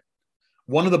holes in it.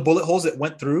 One of the bullet holes that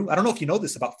went through, I don't know if you know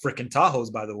this about frickin'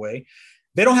 Tahoes, by the way,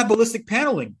 they don't have ballistic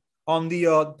paneling on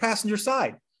the passenger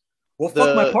side. Well,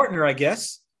 fuck my partner, I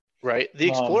guess. Right. The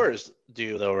Explorers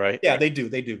do, though, right? Yeah, they do.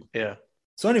 Yeah.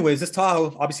 So anyways, this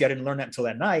Tahoe, obviously I didn't learn that until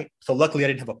that night. So luckily I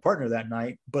didn't have a partner that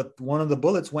night. But one of the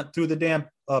bullets went through the damn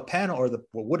panel, or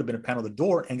what would have been a panel of the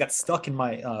door, and got stuck in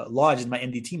my lodge in my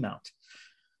NDT mount.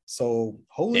 So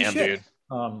holy shit.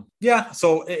 Dude.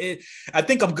 So I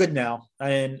think I'm good now.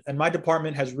 And my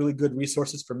department has really good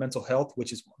resources for mental health,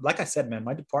 which is, like I said, man,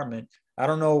 my department, I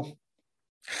don't know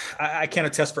I can't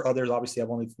attest for others. Obviously, I've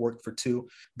only worked for two,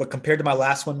 but compared to my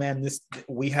last one, man,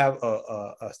 we have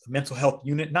a mental health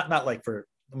unit. Not like for.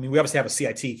 I mean, we obviously have a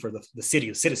CIT for the city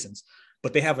of citizens,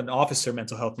 but they have an officer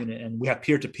mental health unit, and we have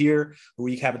peer to peer where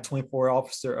we have a 24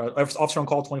 officer on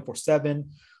call 24/7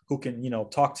 who can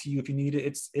talk to you if you need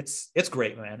it. It's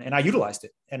great, man, and I utilized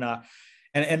it, and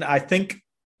I think,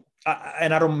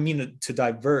 and I don't mean to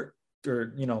divert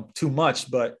or too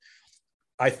much, but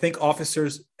I think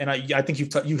officers, and I think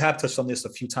you have touched on this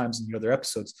a few times in your other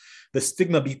episodes. The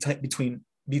stigma between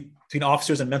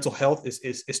officers and mental health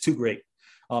is too great.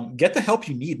 Get the help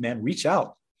you need, man. Reach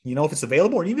out, if it's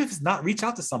available, or even if it's not, reach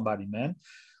out to somebody, man.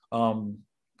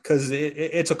 Because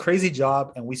it's a crazy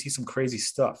job, and we see some crazy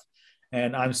stuff.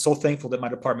 And I'm so thankful that my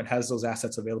department has those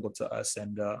assets available to us,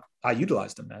 and I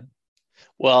utilize them, man.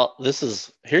 Well,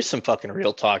 here's some fucking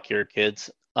real talk here, kids.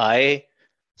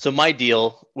 So my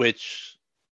deal, which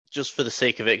just for the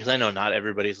sake of it, because I know not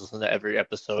everybody's listening to every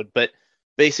episode, but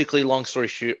basically, long story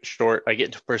short, I get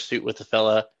into pursuit with a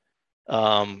fella.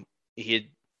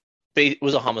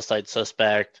 Was a homicide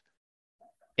suspect,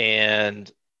 and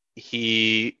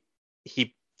he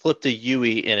flipped a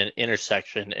Yui in an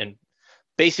intersection and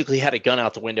basically had a gun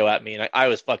out the window at me, and I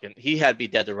was he had me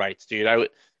dead to rights, dude.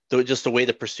 Just the way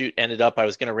the pursuit ended up, I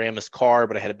was gonna ram his car,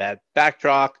 but I had a bad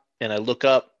backdrop, and I look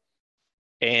up,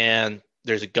 and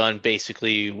there's a gun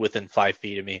basically within 5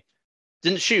 feet of me.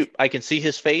 Didn't shoot. I can see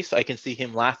his face. I can see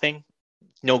him laughing.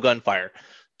 No gunfire.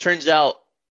 Turns out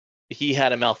he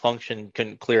had a malfunction,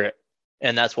 couldn't clear it.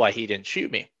 And that's why he didn't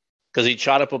shoot me, because he'd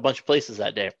shot up a bunch of places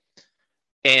that day.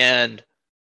 And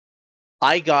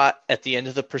I got at the end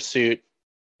of the pursuit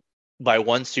by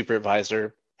one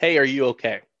supervisor, "Hey, are you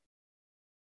okay?"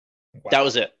 Wow. That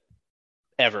was it.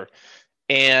 Ever.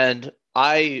 And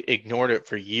I ignored it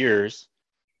for years.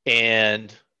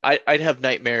 And I'd have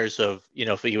nightmares of,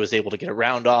 if he was able to get a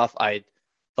round off, I'd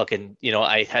fucking,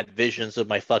 I had visions of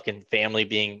my fucking family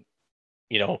being,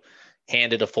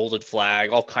 handed a folded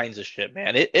flag, all kinds of shit,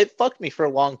 man. It fucked me for a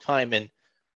long time, and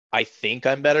I think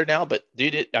I'm better now. But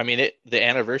dude, the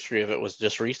anniversary of it was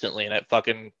just recently, and it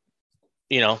fucking,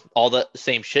 all the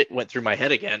same shit went through my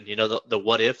head again. The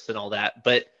what ifs and all that.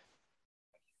 But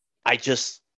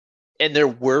and there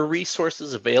were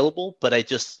resources available, but I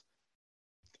just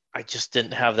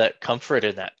didn't have that comfort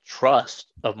and that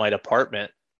trust of my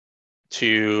department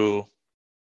to,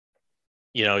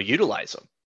 utilize them,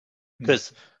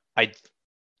 because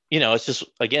it's just,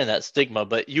 again, that stigma.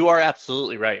 But you are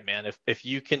absolutely right, man. If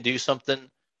you can do something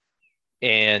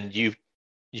and you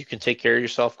can take care of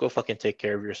yourself, go fucking take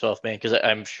care of yourself, man. Because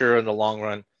I'm sure in the long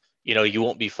run, you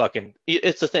won't be fucking.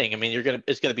 It's the thing. I mean,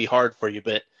 it's gonna be hard for you,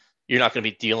 but you're not gonna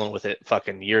be dealing with it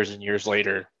fucking years and years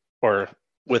later, or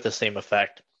with the same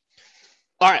effect.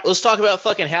 All right, let's talk about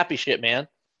fucking happy shit, man.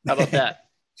 How about that?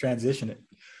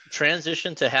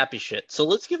 Transition to happy shit. So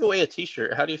let's give away a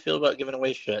t-shirt. How do you feel about giving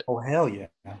away shit? Oh, hell yeah.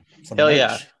 Hell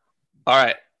yeah. All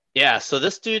right. Yeah, so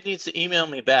this dude needs to email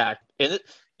me back. And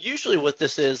usually what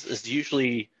this is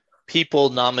usually people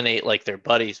nominate like their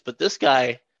buddies. But this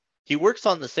guy, he works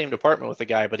on the same department with the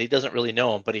guy, but he doesn't really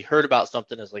know him. But he heard about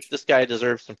something as like, this guy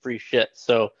deserves some free shit.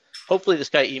 So hopefully this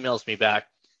guy emails me back.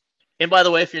 And by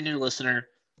the way, if you're a new listener,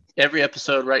 every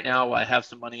episode right now, I have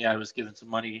some money. I was given some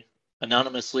money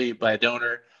anonymously by a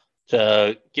donor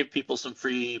to give people some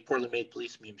free poorly made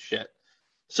police meme shit.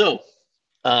 So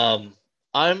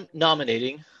I'm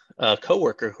nominating a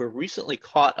coworker who recently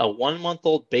caught a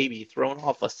 1-month-old baby thrown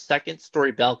off a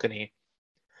second-story balcony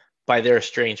by their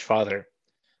estranged father.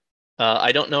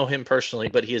 I don't know him personally,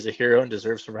 but he is a hero and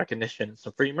deserves some recognition,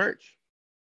 some free merch.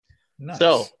 Nice.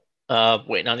 So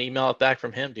waiting on an email back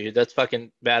from him, dude. That's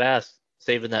fucking badass.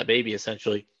 Saving that baby,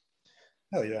 essentially.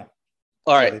 Hell yeah.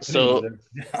 All right, so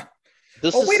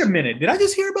wait a minute. Did I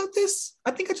just hear about this?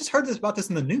 I think I just heard about this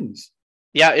in the news.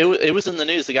 Yeah, it was in the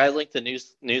news. The guy linked the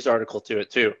news article to it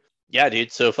too. Yeah,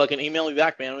 dude. So fucking email me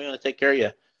back, man. We want to take care of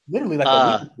you. Literally like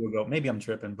a week ago. Maybe I'm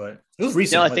tripping, but it was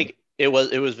recent. No, I think it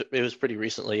was pretty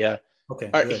recently. Yeah. Okay.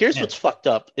 All right. Here's what's fucked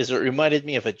up: is it reminded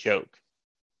me of a joke,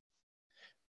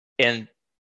 and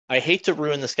I hate to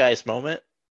ruin this guy's moment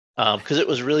because it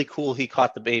was really cool. He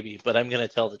caught the baby, but I'm gonna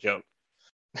tell the joke.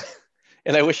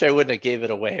 And I wish I wouldn't have gave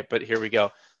it away, but here we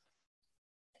go.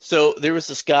 So there was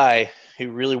this guy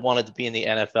who really wanted to be in the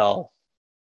NFL,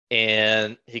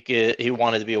 and he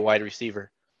wanted to be a wide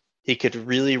receiver. He could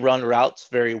really run routes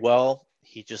very well.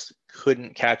 He just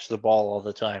couldn't catch the ball all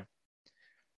the time.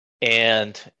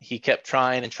 And he kept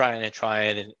trying and trying and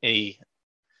trying, and he,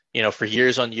 for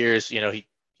years on years, he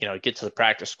get to the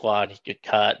practice squad, he get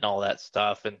cut and all that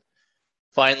stuff, and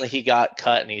finally he got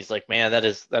cut, and he's like, man, that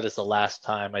is the last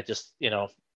time. I just,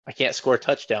 I can't score a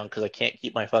touchdown because I can't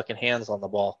keep my fucking hands on the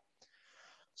ball.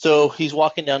 So he's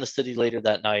walking down the city later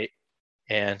that night,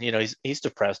 and he's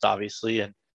depressed, obviously,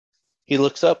 and he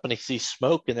looks up and he sees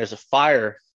smoke, and there's a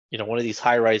fire. One of these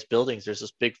high-rise buildings. There's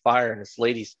this big fire, and this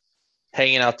lady's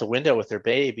hanging out the window with her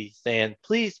baby, saying,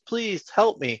 "Please, please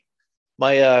help me,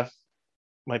 my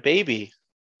baby.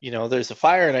 There's a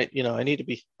fire, and I need to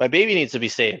be. My baby needs to be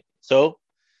saved." So,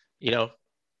 you know,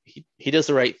 he does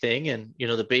the right thing, and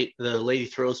the lady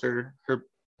throws her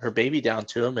baby down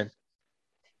to him, and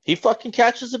he fucking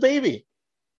catches the baby.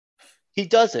 He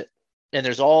does it, and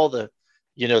there's all the,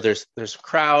 there's a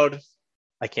crowd.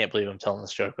 I can't believe I'm telling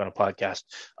this joke on a podcast.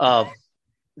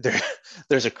 There,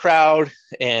 there's a crowd,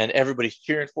 and everybody's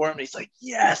cheering for him. And he's like,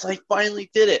 "Yes, I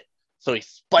finally did it." So he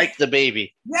spiked the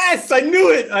baby. Yes, I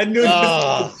knew it. I knew this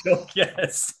was a joke.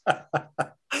 Yes.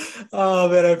 Oh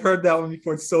man, I've heard that one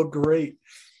before. It's so great.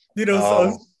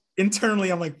 So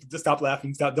internally, I'm like, just stop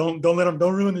laughing. Stop. Don't let him.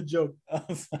 Don't ruin the joke. I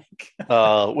was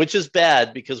like, which is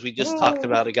bad because we just talked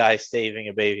about a guy saving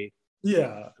a baby.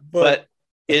 Yeah, but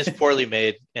it is poorly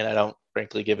made, and I don't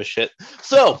frankly give a shit.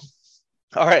 So,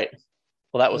 all right.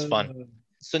 Well, that was fun.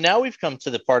 So now we've come to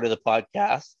the part of the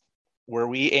podcast where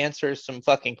we answer some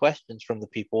fucking questions from the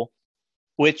people,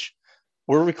 which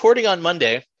we're recording on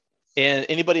Monday, and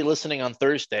anybody listening on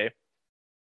Thursday,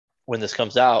 when this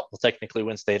comes out, well, technically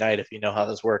Wednesday night, if you know how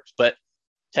this works, but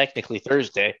technically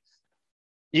Thursday,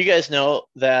 you guys know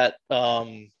that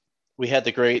we had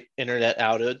the great internet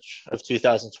outage of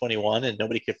 2021, and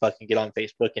nobody could fucking get on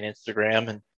Facebook and Instagram,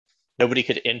 and nobody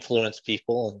could influence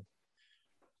people, and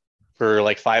for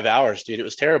like 5 hours, dude, it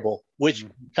was terrible, which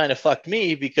kind of fucked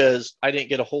me because I didn't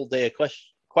get a whole day of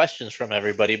questions from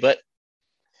everybody, but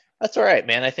that's all right,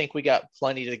 man. I think we got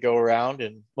plenty to go around,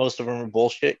 and most of them are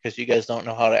bullshit because you guys don't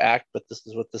know how to act, but this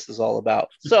is what this is all about.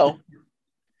 So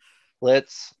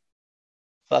let's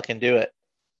fucking do it.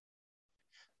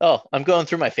 Oh, I'm going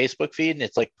through my Facebook feed, and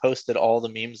it's like posted all the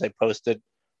memes I posted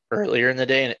earlier in the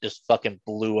day, and it just fucking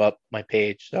blew up my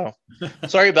page. So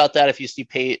sorry about that if you see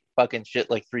fucking shit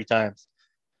like 3 times.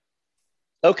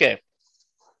 Okay.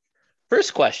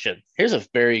 First question. Here's a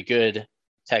very good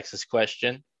Texas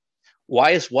question.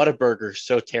 Why is Whataburger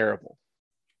so terrible?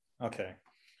 Okay.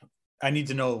 I need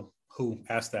to know who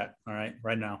asked that. All right.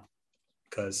 Right now.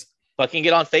 Because fucking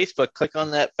get on Facebook. Click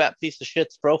on that fat piece of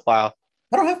shit's profile.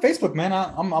 I don't have Facebook, man.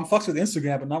 I'm fucked with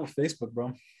Instagram, but not with Facebook,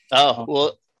 bro. Oh,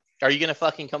 well, are you going to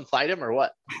fucking come find him or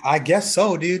what? I guess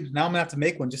so, dude. Now I'm going to have to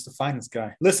make one just to find this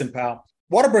guy. Listen, pal.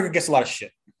 Whataburger gets a lot of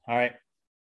shit. All right.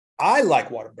 I like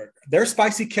Whataburger. Their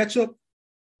spicy ketchup,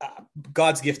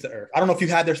 God's gift to earth. I don't know if you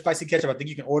had their spicy ketchup. I think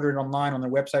you can order it online on their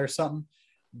website or something.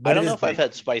 But I don't know if I've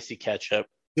had spicy ketchup.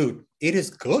 Dude, it is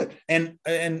good. And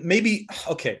maybe,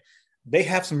 okay, they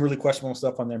have some really questionable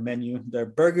stuff on their menu. Their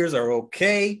burgers are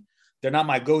okay. They're not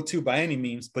my go-to by any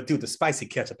means, but dude, the spicy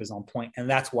ketchup is on point, and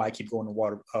that's why I keep going to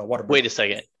Whataburger. Wait a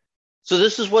second. So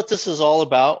this is what this is all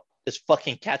about? Is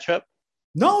fucking ketchup?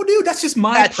 No, dude, that's just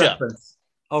my preference.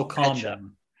 Oh, calm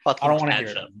down. I don't want to hear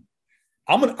it.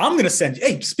 I'm gonna send you.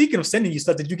 Hey, speaking of sending you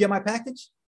stuff, did you get my package?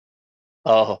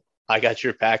 Oh, I got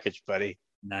your package, buddy.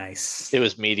 Nice. It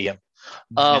was medium.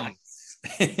 Nice.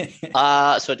 So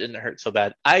it didn't hurt so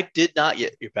bad. I did not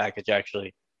get your package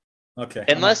actually. Okay.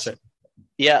 Unless I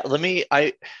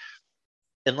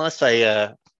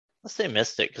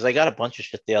missed it because I got a bunch of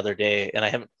shit the other day and I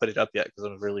haven't put it up yet because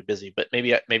I'm really busy. But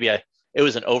maybe it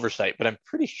was an oversight, but I'm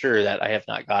pretty sure that I have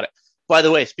not got it. By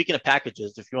the way, speaking of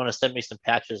packages, if you want to send me some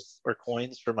patches or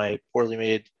coins for my poorly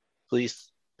made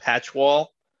police patch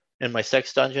wall in my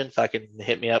sex dungeon, fucking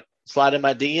hit me up, slide in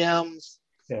my DMs.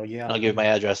 Hell yeah. I'll give you my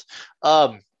address.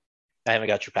 I haven't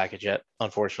got your package yet,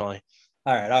 unfortunately.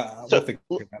 All right.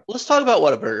 Let's talk about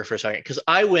Whataburger for a second, because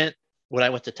when I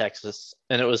went to Texas,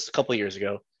 and it was a couple of years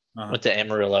ago, went to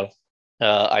Amarillo.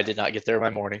 I did not get there by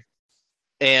morning,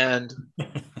 and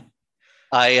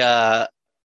it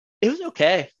was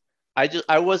okay.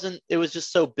 It was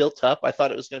just so built up. I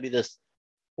thought it was going to be this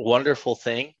wonderful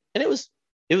thing, and it was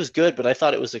good, but I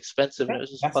thought it was expensive, and it was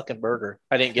just a fucking burger.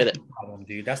 I didn't get it. Problem,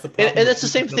 dude. That's the problem. And it's the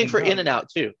same thing for In-N-Out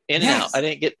too. In-N-Out.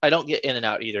 I don't get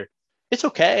In-N-Out either. It's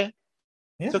okay.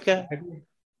 Yeah, it's okay. I agree.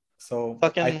 So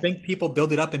I think people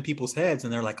build it up in people's heads,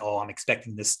 and they're like, "Oh, I'm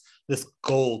expecting this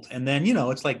gold," and then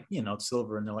it's like it's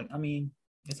silver, and they're like, I mean,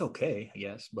 it's okay, I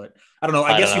guess, but I don't know.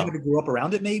 I guess you had to grow up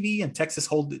around it, maybe, and Texas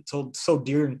hold it so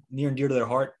near and dear to their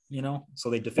heart, so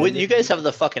they defend. Well, you guys have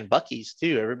the fucking Buc-ee's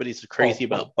too. Everybody's crazy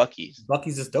about Buc-ee's.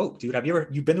 Buc-ee's is dope, dude. Have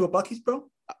you been to a Buc-ee's, bro?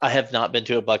 I have not been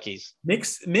to a Buc-ee's.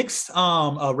 Mix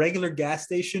a regular gas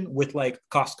station with like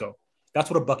Costco.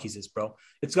 That's what a Buc-ee's is, bro.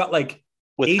 It's got like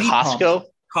with Costco.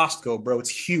 Costco, bro. It's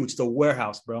huge. The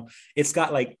warehouse, bro. It's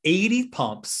got like 80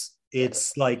 pumps.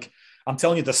 It's like, I'm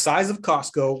telling you, the size of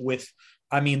Costco with,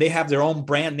 I mean, they have their own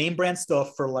name brand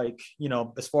stuff for like,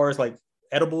 as far as like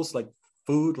edibles, like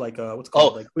food, like what's it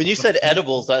called? Oh, Like when you said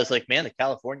edibles, I was like, man, the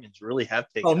Californians really have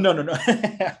taken. Oh no.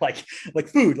 like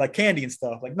food, like candy and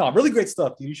stuff. Like, no, really great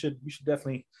stuff, dude. You should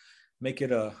definitely make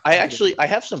it a. I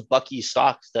have some Bucky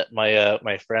socks that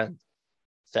my friend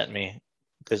sent me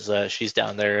because she's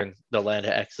down there in the land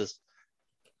of X's.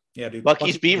 Yeah, dude.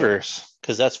 Bucky's Beavers,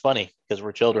 because that's funny because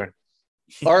we're children.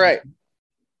 All right.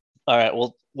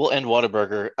 We'll end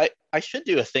Whataburger. I should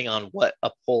do a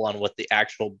poll on what the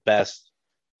actual best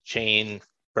chain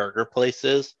burger place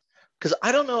is, because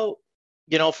I don't know.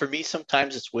 For me,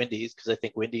 sometimes it's Wendy's because I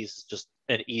think Wendy's is just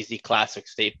an easy classic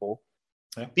staple.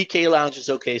 Yeah. BK Lounge is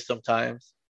okay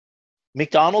sometimes.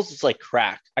 McDonald's is like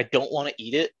crack. I don't want to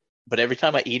eat it, but every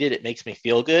time I eat it, it makes me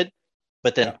feel good.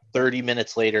 But then 30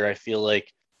 minutes later, I feel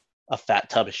like a fat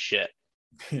tub of shit.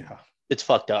 Yeah. It's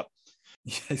fucked up.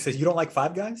 He says, you don't like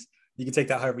Five Guys? You can take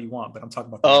that however you want, but I'm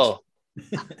talking about. Oh,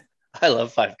 I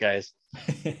love Five Guys.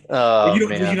 Oh,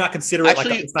 would you not consider it like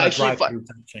it's not a drive-through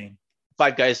type chain?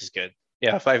 Five Guys is good.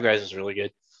 Yeah, Five Guys is really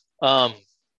good.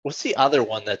 What's the other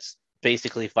one that's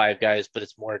basically Five Guys, but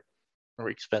it's more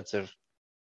expensive?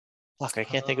 Fuck, I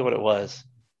can't think of what it was.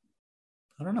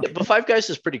 I don't know. Yeah, but Five Guys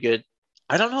is pretty good.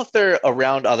 I don't know if they're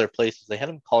around other places. They had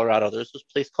them in Colorado. There's this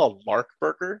place called Lark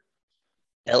Burger,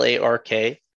 Lark.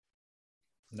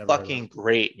 Fucking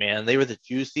great, man. They were the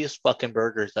juiciest fucking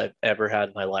burgers I've ever had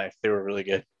in my life. They were really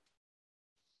good.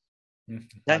 I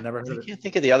can't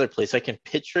think of the other place. I can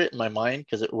picture it in my mind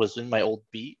because it was in my old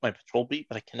beat, my patrol beat,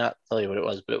 but I cannot tell you what it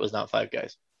was, but it was not Five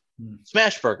Guys.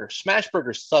 Smash Burger. Smash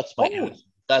Burger sucks my ass.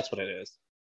 That's what it is.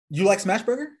 You like Smash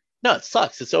Burger? No, it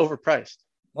sucks. It's overpriced.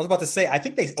 I was about to say, I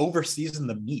think they over-season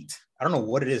the meat. I don't know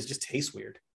what it is. It just tastes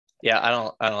weird. Yeah, I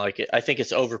don't like it. I think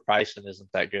it's overpriced and isn't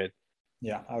that good.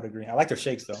 Yeah, I would agree. I like their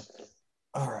shakes though.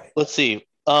 All right. Let's see.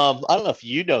 I don't know if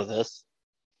you know this,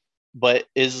 but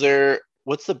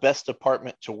what's the best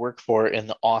department to work for in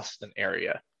the Austin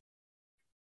area?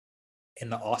 In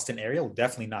the Austin area? Well,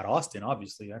 definitely not Austin,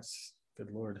 obviously. That's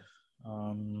good Lord.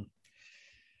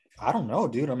 I don't know,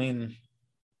 dude. I mean,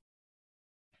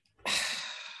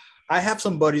 I have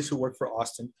some buddies who work for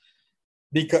Austin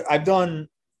because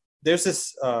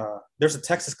there's a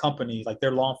Texas company, like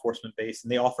they're law enforcement based,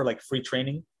 and they offer like free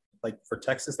training, like for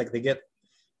Texas. Like they get,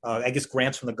 I guess,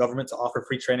 grants from the government to offer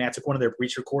free training. I took one of their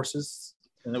breacher courses,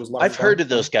 and it was. I've heard of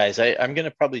those guys. I'm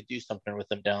gonna probably do something with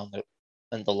them down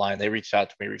the line. They reached out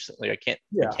to me recently. I can't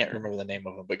remember the name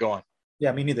of them, but go on.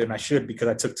 Yeah, me neither, and I should because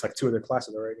I took like 2 of their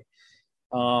classes already.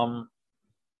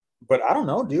 But I don't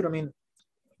know, dude. I mean,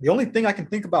 the only thing I can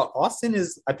think about Austin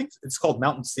is I think it's called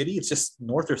Mountain City. It's just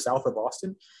north or south of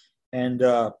Austin. And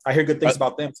I hear good things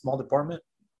about them. Small department.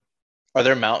 Are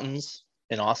there mountains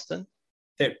in Austin?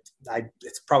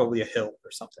 It's probably a hill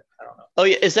or something. I don't know. Oh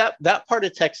yeah, is that part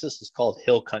of Texas is called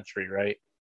Hill Country, right?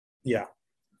 Yeah,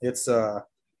 it's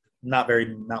not very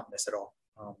mountainous at all.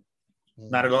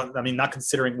 Not at all. I mean, not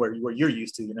considering where you're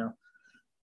used to,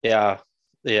 Yeah.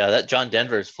 That John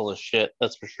Denver is full of shit.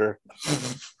 That's for sure.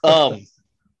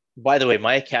 By the way,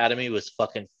 my academy was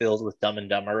fucking filled with Dumb and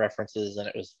Dumber references, and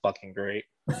it was fucking great.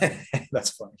 That's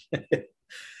funny.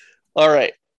 All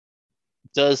right.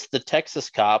 Does the Texas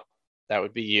cop, that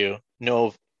would be you, know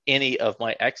of any of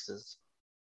my exes?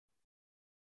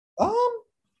 I've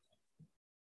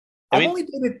only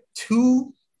dated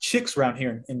 2 chicks around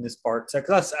here in this part.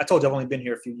 Because I told you I've only been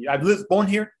here a few years. I've born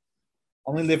here,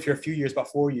 only lived here a few years, about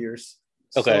 4 years.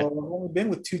 Okay. So I've only been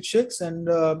with 2 chicks, and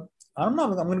I don't know.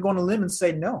 I'm going to go on a limb and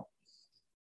say no.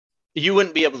 You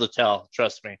wouldn't be able to tell,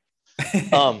 trust me.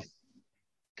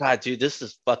 God, dude,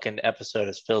 this fucking episode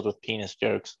is filled with penis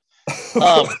jokes.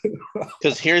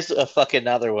 Because here's a fucking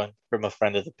another one from a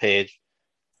friend of the page.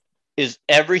 Is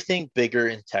everything bigger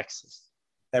in Texas?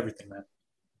 Everything, man.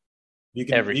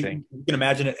 Everything. You can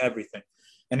imagine it, everything.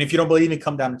 And if you don't believe me,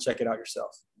 come down and check it out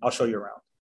yourself. I'll show you around.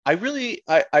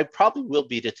 I probably will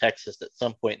be to Texas at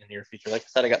some point in the near future. Like I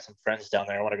said, I got some friends down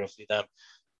there. I want to go see them.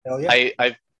 Hell yeah.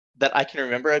 I can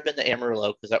remember I've been to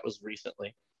Amarillo because that was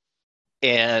recently.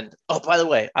 And by the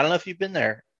way, I don't know if you've been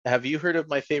there. Have you heard of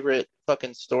my favorite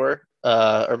fucking store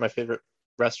or my favorite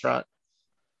restaurant?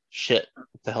 Shit,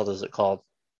 what the hell is it called?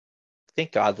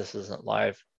 Thank God this isn't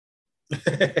live.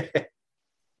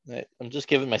 I'm just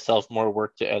giving myself more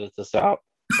work to edit this out.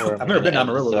 I've never been to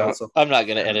Amarillo. So. I'm not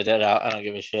going to edit it out. I don't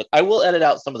give a shit. I will edit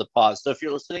out some of the pause. So if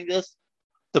you're listening to this,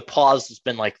 the pause has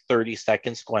been like 30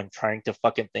 seconds while I'm trying to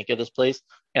fucking think of this place.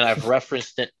 And I've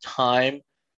referenced it time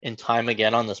in time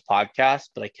again on this podcast,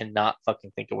 but I cannot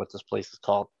fucking think of what this place is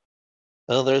called.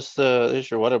 Oh, there's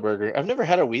your Whataburger. I've never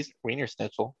had a Wiener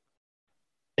Schnitzel.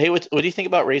 Hey, what do you think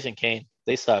about Raising Cane?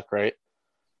 They suck, right?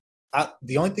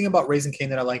 The only thing about Raising Cane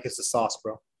that I like is the sauce,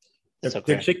 bro. It's Their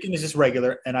okay. chicken is just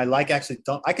regular, and I like actually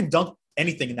I can dunk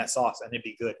anything in that sauce, and it'd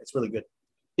be good. It's really good.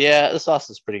 Yeah, the sauce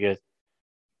is pretty good.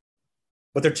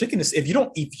 But their chicken is if you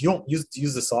don't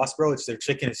use the sauce, bro, it's their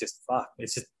chicken is just fuck.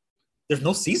 It's just there's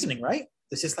no seasoning, right?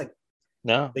 It's just like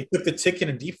No, they cook the chicken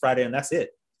and deep fried it, and that's it.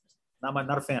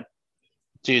 Not a fan.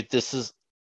 dude,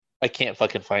 I can't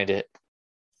fucking find it.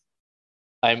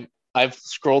 I've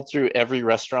scrolled through every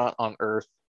restaurant on earth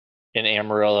in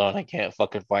Amarillo and I can't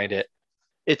fucking find it.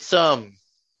 It's I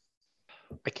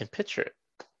can picture it.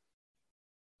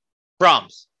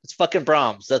 Brahms. It's fucking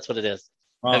Brahms. That's what it is.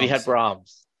 Have you had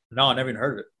Brahms? No, I never even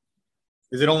heard of it.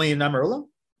 Is it only in Amarillo?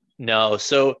 No.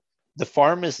 So the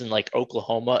farm is in like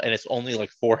Oklahoma and it's only like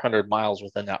 400 miles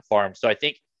within that farm. So I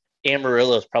think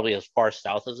Amarillo is probably as far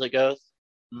south as it goes.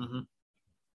 Mm-hmm.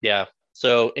 Yeah.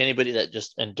 So anybody that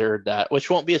just endured that, which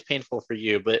won't be as painful for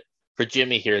you, but for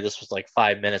Jimmy here, this was like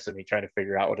 5 minutes of me trying to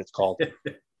figure out what it's called.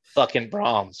 Fucking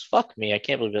Brahms. Fuck me. I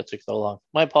can't believe that took so long.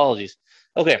 My apologies.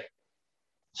 Okay.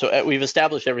 So we've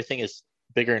established everything is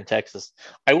bigger in Texas.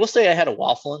 I will say I had a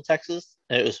waffle in Texas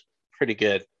and it was pretty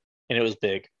good and it was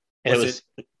big and Was it was it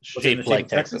in the shaped shape like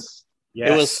of Texas.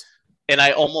 It was, Yes. and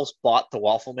I almost bought the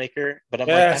waffle maker, but I'm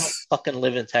like, I don't Yes. fucking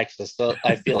live in Texas, so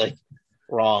I feel like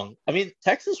wrong. I mean,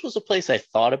 Texas was a place I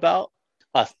thought about.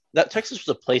 That Texas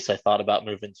was a place I thought about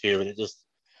moving to, and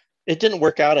it didn't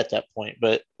work out at that point.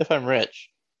 But if I'm rich,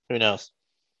 who knows?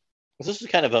 This is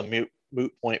kind of a moot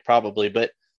point, probably.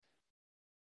 But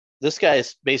this guy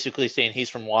is basically saying he's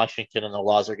from Washington, and the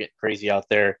laws are getting crazy out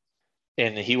there,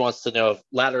 and he wants to know if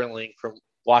lateraling from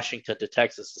Washington to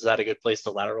Texas is that a good place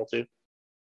to lateral to?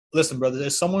 Listen, brother,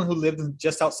 there's someone who lived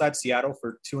just outside Seattle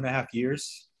for 2.5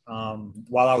 years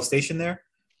while I was stationed there.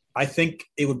 I think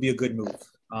it would be a good move.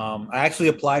 I actually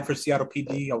applied for Seattle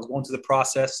PD. I was going through the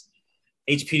process.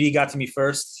 HPD got to me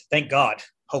first. Thank God.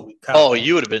 Holy cow. Oh,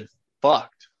 you would have been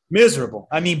fucked. Miserable.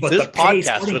 I mean, but This the pay,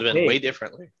 podcast would have been way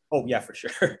differently. Oh yeah, for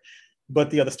sure.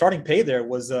 But the starting pay there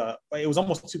was it was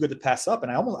almost too good to pass up,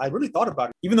 and I really thought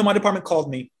about it. Even though my department called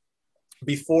me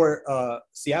before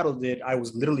Seattle did, I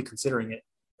was literally considering it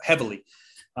heavily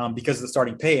because of the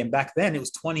starting pay. And back then it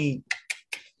was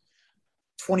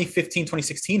 2015,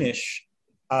 2016 ish.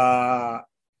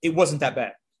 It wasn't that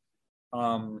bad.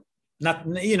 Not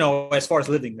as far as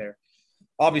living there.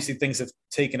 Obviously, things have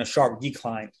taken a sharp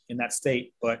decline in that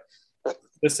state. But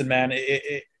listen, man,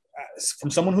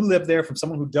 from someone who lived there, from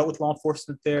someone who dealt with law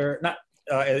enforcement there, not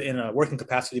in a working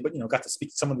capacity, but got to speak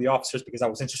to some of the officers because I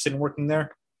was interested in working there.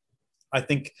 I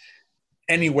think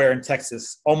anywhere in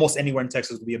Texas, almost anywhere in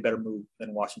Texas, would be a better move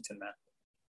than Washington, man.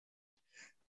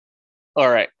 All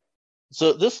right.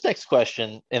 So this next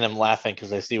question, and I'm laughing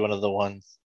because I see one of the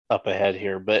ones up ahead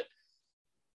here, but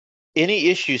any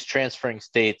issues transferring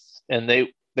states, and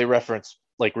they reference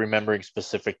like remembering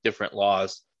specific different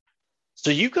laws. So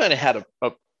you kind of had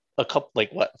a couple,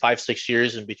 like what, 5-6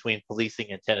 years in between policing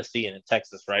in Tennessee and in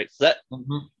Texas, right? So that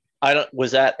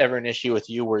was that ever an issue with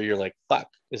you where you're like, fuck,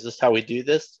 is this how we do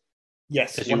this?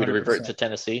 Yes, because you would revert to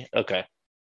Tennessee. Okay.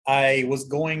 I was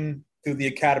going through the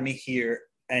academy here,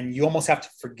 and you almost have to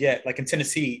forget. Like in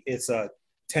Tennessee, it's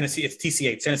it's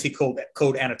TCA, Tennessee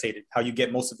Code Annotated, how you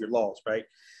get most of your laws, right?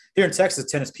 Here in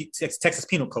Texas, Texas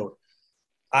Penal Code.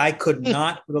 I could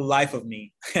not, for the life of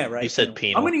me, right? You said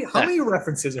penal. How many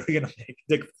references are we gonna make?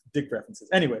 Dick references.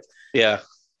 Anyways. Yeah.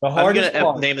 The hardest I'm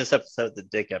gonna name this episode the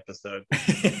Dick episode.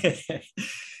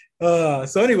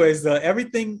 So, anyways,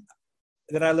 everything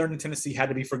that I learned in Tennessee had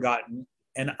to be forgotten,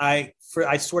 and I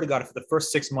swear to God, for the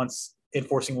first 6 months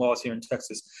enforcing laws here in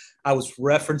Texas, I was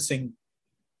referencing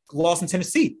laws in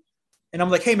Tennessee, and I'm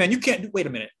like, hey man, you can't. Wait a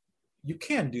minute. You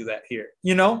can do that here,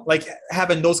 like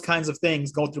having those kinds of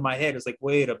things go through my head. It's like,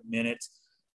 wait a minute,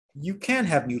 you can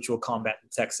have mutual combat in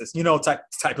Texas,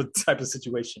 type of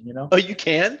situation, Oh, you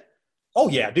can? Oh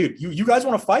yeah, dude. You guys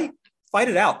want to fight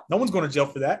it out. No one's going to jail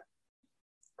for that.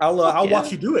 I'll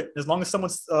watch you do it as long as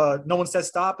no one says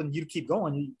stop and you keep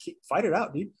going. You fight it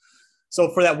out, dude. So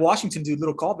for that Washington dude,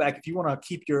 little callback. If you want to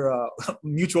keep your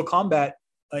mutual combat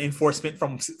enforcement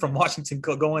from Washington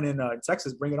going in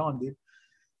Texas, bring it on, dude.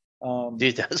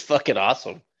 Dude, that's fucking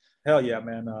awesome. Hell yeah,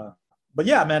 man. But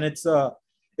yeah, man, it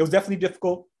was definitely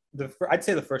difficult. I'd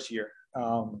say the first year,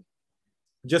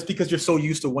 just because you're so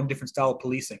used to one different style of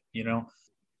policing,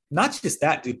 not just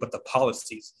that, dude, but the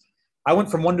policies. I went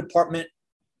from one department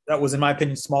that was, in my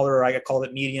opinion, smaller, or I call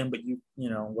it medium, but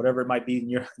whatever it might be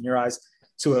in your eyes,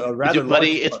 to a rather large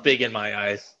buddy, it's department. big in my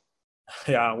eyes.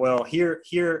 Yeah, well, here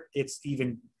it's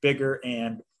even bigger.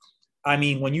 And I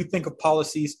mean, when you think of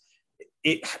policies,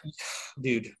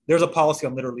 dude, there's a policy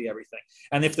on literally everything.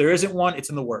 And if there isn't one, it's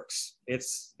in the works.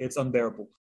 It's unbearable.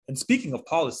 And speaking of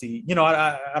policy,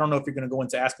 I don't know if you're going to go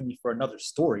into asking me for another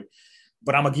story,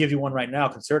 but I'm going to give you one right now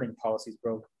concerning policies,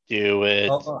 bro. Do it.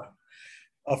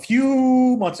 A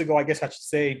few months ago, I guess I should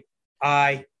say,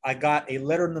 I got a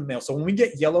letter in the mail. So when we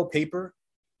get yellow paper,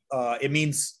 it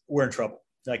means we're in trouble,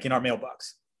 like in our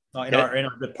mailbox, in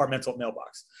our departmental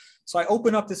mailbox. So I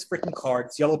open up this freaking card.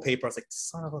 It's yellow paper. I was like,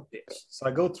 son of a bitch. So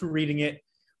I go through reading it.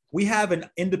 We have an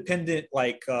independent,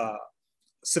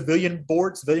 civilian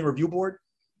review board.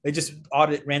 They just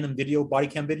audit random body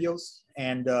cam videos.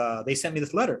 And they sent me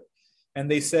this letter. And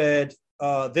they said,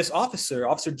 this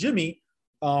Officer Jimmy,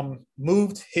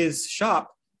 moved his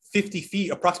shop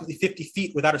approximately 50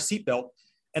 feet without a seatbelt.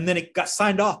 And then it got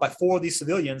signed off by 4 of these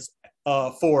civilians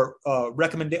for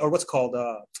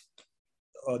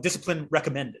discipline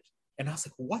recommended. And I was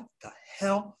like, what the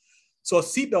hell? So a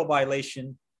seatbelt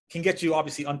violation can get you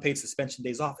obviously unpaid suspension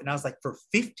days off. And I was like, for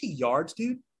 50 yards,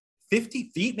 dude,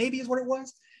 50 feet maybe is what it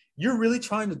was. You're really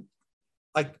trying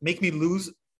to make me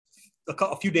lose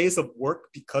a few days of work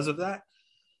because of that?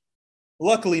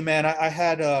 Luckily, man, I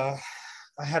had a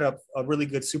really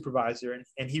good supervisor,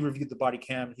 and he reviewed the body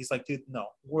cam. And he's like, dude, no,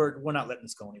 we're not letting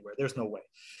this go anywhere. There's no way.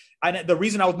 The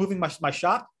reason I was moving my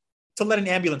shop to let an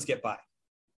ambulance get by.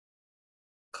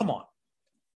 Come on.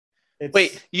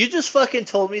 Wait, you just fucking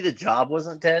told me the job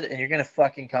wasn't dead, and you're gonna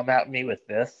fucking come at me with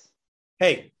this?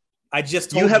 Hey, I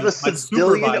just told you have a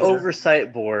civilian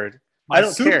oversight board. I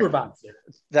don't care.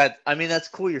 That's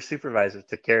cool. Your supervisor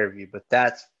took care of you, but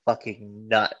that's fucking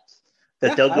nuts.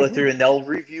 That they'll go through and they'll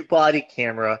review body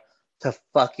camera to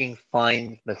fucking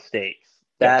find mistakes.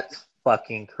 That's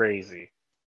fucking crazy.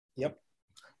 Yep.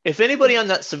 If anybody on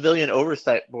that civilian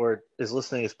oversight board is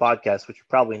listening to this podcast, which you're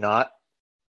probably not,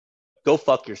 go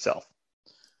fuck yourself.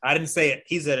 I didn't say it.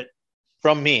 He said it.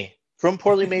 From me. From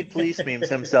Poorly Made Police Memes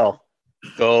himself.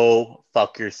 Go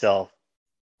fuck yourself.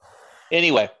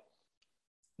 Anyway.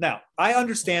 Now, I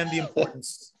understand the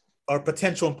importance or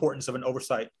potential importance of an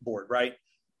oversight board, right?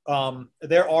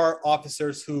 There are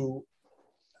officers who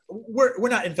we're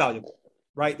not infallible,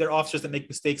 right? There are officers that make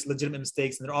mistakes, legitimate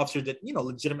mistakes, and there are officers that,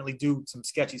 legitimately do some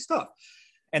sketchy stuff,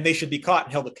 and they should be caught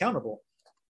and held accountable.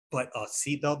 But a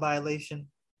seatbelt violation?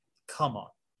 Come on.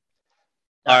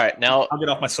 All right, now I'll get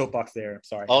off my soapbox there. I'm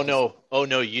sorry. Oh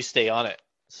no, you stay on it.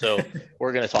 So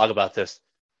we're going to talk about this.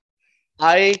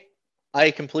 I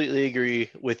completely agree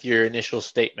with your initial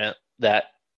statement that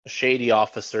shady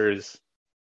officers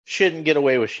shouldn't get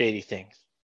away with shady things.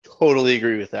 Totally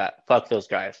agree with that. Fuck those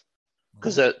guys.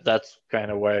 Because that's kind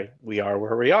of why we are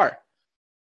where we are.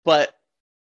 But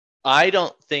I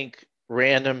don't think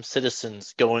random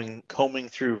citizens combing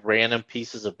through random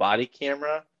pieces of body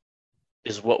camera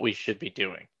is what we should be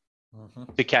doing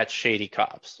to catch shady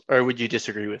cops. Or would you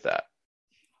disagree with that?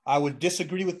 I would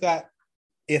disagree with that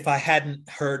if I hadn't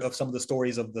heard of some of the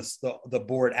stories of the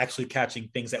board actually catching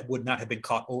things that would not have been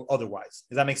caught otherwise.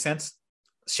 Does that make sense?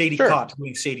 Shady cops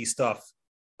doing shady stuff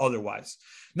otherwise.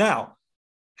 Now,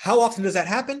 how often does that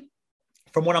happen?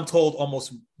 From what I'm told,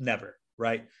 almost never,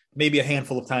 right? Maybe a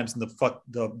handful of times in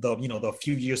the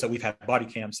few years that we've had body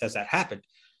cams has that happened,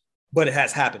 but it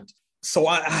has happened. So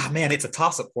man, it's a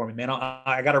toss-up for me, man.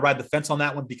 I got to ride the fence on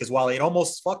that one because while it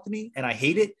almost fucked me and I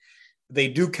hate it, they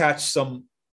do catch some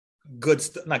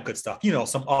not good stuff,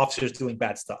 some officers doing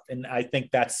bad stuff. And I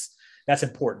think that's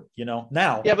important,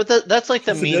 now. Yeah, but that's like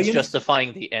the means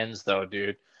justifying the ends though,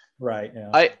 dude. Right.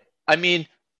 Yeah. I mean,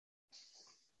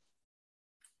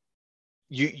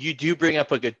 you do bring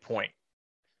up a good point.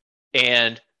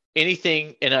 And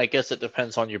anything, and I guess it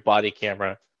depends on your body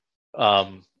camera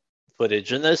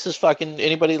footage. And this is fucking,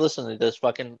 anybody listening to this,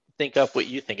 fucking think up what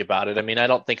you think about it. I mean, I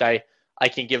don't think I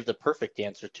can give the perfect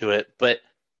answer to it, but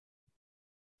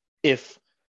if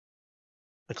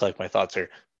I collect my thoughts here,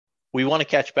 we want to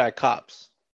catch bad cops,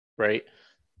 right?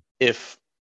 If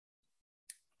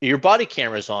your body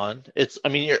camera's on,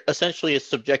 you're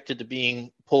subjected to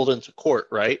being pulled into court,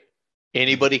 right?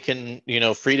 Anybody can,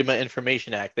 Freedom of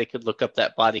Information Act, they could look up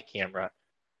that body camera.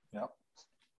 Yep.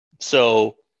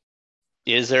 So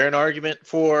is there an argument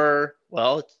for,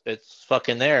 well, it's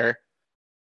fucking there?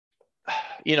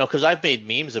 Because I've made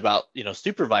memes about,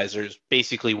 supervisors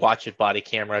basically watching body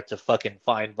camera to fucking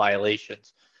find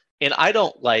violations. And I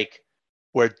don't like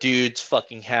where dudes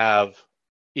fucking have,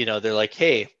 they're like,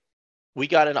 hey, we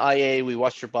got an IA, we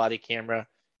watched your body camera,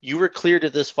 you were cleared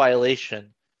of this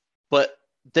violation, but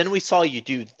then we saw you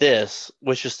do this,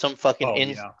 which is some fucking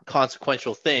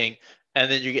inconsequential thing,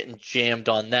 and then you're getting jammed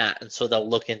on that, and so they'll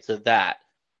look into that.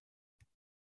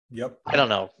 Yep. I don't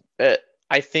know.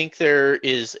 I think there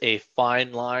is a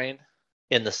fine line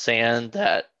in the sand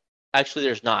that actually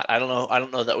there's not. I don't know. I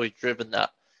don't know that we've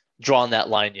drawn that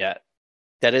line yet.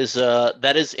 That is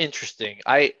interesting.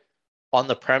 On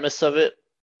the premise of it,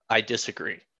 I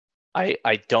disagree.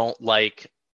 I don't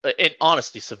like, and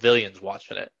honestly, civilians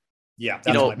watching it. Yeah, You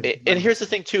that's know, my and here's the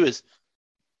thing too is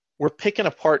we're picking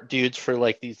apart dudes for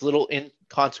like these little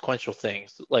inconsequential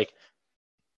things, like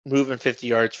moving 50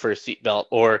 yards for a seatbelt,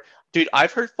 or dude,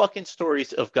 I've heard fucking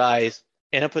stories of guys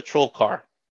in a patrol car,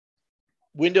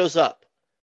 windows up,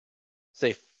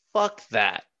 say fuck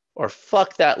that or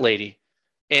fuck that lady.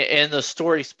 And the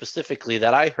story specifically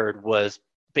that I heard was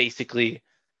basically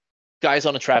guys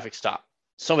on a traffic stop.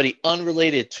 Somebody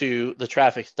unrelated to the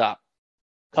traffic stop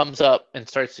comes up and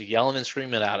starts yelling and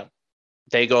screaming at them.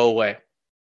 They go away.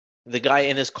 The guy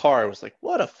in his car was like,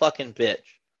 "What a fucking bitch."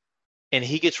 And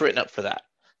he gets written up for that.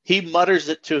 He mutters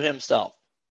it to himself.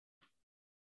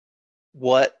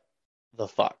 What the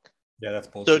fuck? Yeah, that's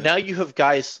So bullshit. now you have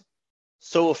guys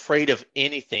so afraid of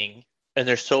anything and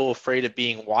they're so afraid of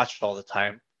being watched all the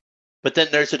time. But then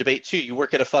there's a debate too. You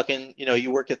work at a fucking,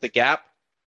 you work at the Gap,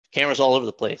 cameras all over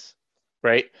the place,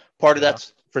 right? Part of Yeah.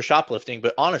 that's for shoplifting,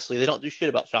 but honestly, they don't do shit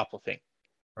about shoplifting.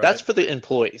 That's Right. for the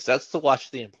employees. That's to watch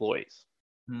the employees.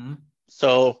 Mm-hmm.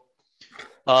 So,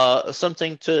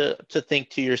 something to think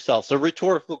to yourself. So,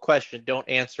 rhetorical question. Don't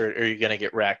answer it, or you're gonna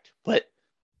get wrecked. But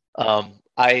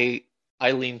I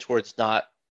lean towards not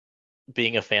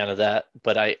being a fan of that,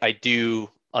 but I do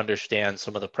understand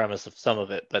some of the premise of some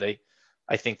of it. But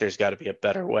I think there's got to be a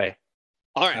better way.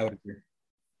 All I right, would agree.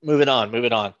 moving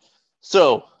on.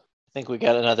 So, I think we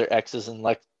got another exes in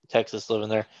Texas living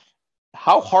there.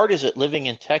 How hard is it living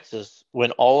in Texas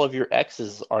when all of your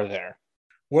exes are there?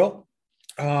 Well,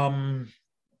 it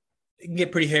can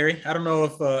get pretty hairy. I don't know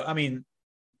if I mean,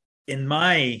 in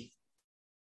my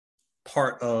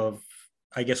part of,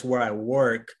 I guess, where I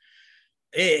work,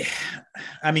 eh,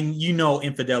 I mean,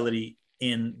 infidelity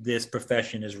in this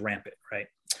profession is rampant, right?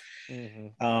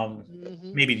 Mm-hmm. Um,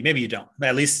 Mm-hmm. maybe you don't, but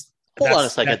at least Hold on a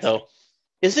second, that's though.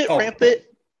 Is it oh rampant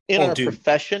in oh our dude.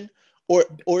 profession, or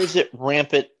is it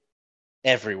rampant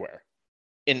everywhere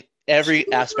in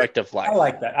every aspect of I life?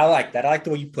 like that. I like that. I like the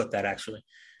way you put that actually.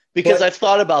 Because But I've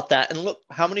thought about that, and look,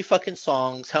 how many fucking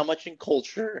songs, how much in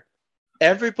culture,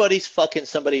 everybody's fucking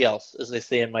somebody else, as they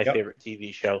say in my yep, favorite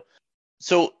TV show.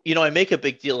 So, I make a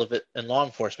big deal of it in law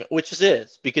enforcement, which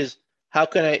is because how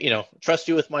can I, trust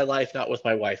you with my life, not with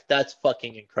my wife? That's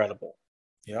fucking incredible,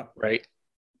 yeah, right?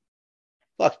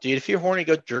 Fuck, dude, if you're horny,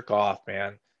 go jerk off,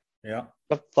 man. yeah.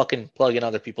 Stop fucking plugging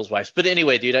other people's wives. But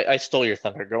anyway, dude, I stole your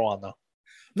thunder. Go on, though.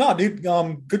 No, dude.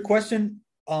 Good question.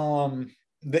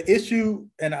 The issue,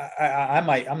 and I'm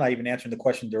not even answering the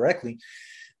question directly.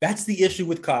 That's the issue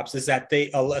with cops is that they,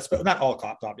 not all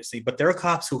cops, obviously, but there are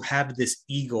cops who have this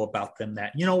ego about them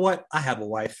that, you know what? I have a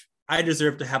wife. I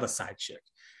deserve to have a side chick.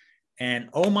 And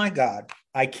oh my God,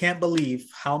 I can't believe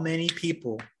how many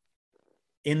people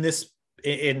in this,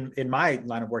 in my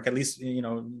line of work, at least,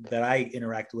 that I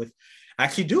interact with,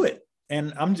 actually do it.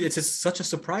 And it's just such a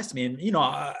surprise to me. And,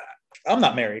 I'm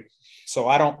not married. So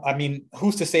I mean,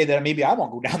 who's to say that maybe I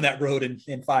won't go down that road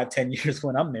in 5, 10 years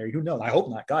when I'm married? Who knows? I hope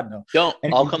not. God, no. Don't. I'll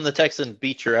Anyone, come to Texas and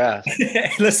beat your ass.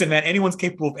 listen, man, anyone's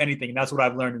capable of anything. And that's what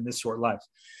I've learned in this short life.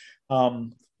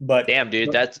 But Damn,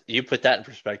 dude, you put that in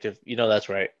perspective. That's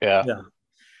right. Yeah. yeah.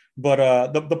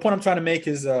 But the point I'm trying to make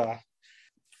is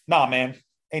nah, man,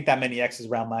 ain't that many exes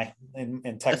around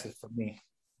in Texas for me.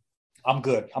 I'm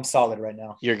good. I'm solid right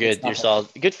now. You're good. You're solid.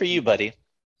 Good for you, buddy.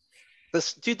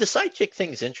 Dude, the side chick thing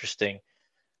is interesting.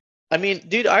 I mean,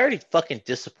 dude, I already fucking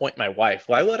disappoint my wife.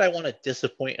 Why would I want to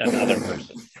disappoint another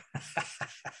person?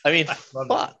 I mean,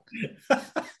 fuck.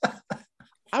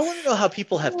 I want to know how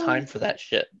people have time for that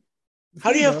shit.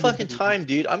 How do you have fucking time,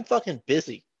 dude? I'm fucking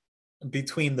busy.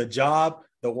 Between the job,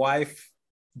 the wife,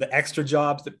 the extra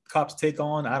jobs that cops take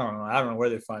on, I don't know. I don't know where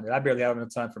they find it. I barely have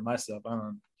enough time for myself. I don't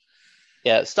know.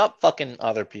 Yeah, stop fucking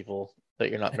other people that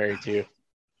you're not married to.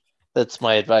 That's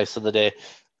my advice of the day.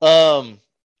 All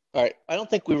right. I don't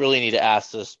think we really need to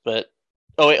ask this, but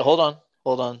oh wait, hold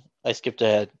on. I skipped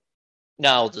ahead.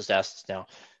 Now I'll just ask this now.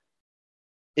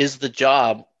 Is the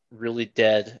job really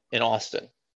dead in Austin?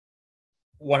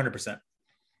 100%.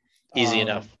 Easy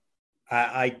enough.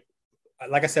 I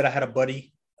like I said, I had a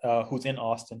buddy who's in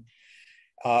Austin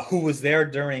who was there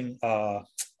during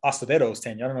Acevedo's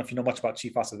tenure. I don't know if you know much about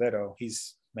Chief Acevedo.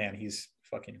 He's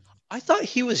fucking. I thought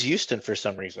he was Houston for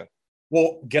some reason.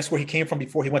 Well, guess where he came from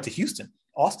before he went to Houston?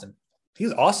 Austin. He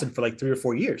was Austin for like 3 or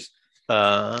 4 years.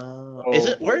 Is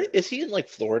it So where is he in like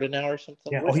Florida now or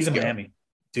something? yeah, oh, Where'd he's he in go? Miami,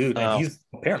 dude, and Oh, he's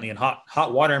apparently in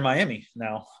hot water in Miami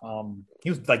now. He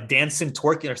was like dancing,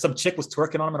 twerking, or some chick was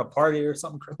twerking on him at a party or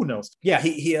something. Who knows? Yeah,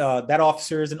 he that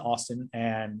officer is in Austin,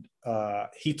 and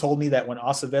he told me that when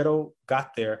Acevedo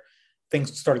got there,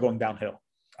 things started going downhill.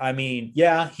 I mean,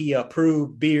 yeah, he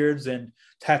approved beards and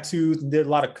tattoos and did a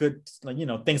lot of good, like,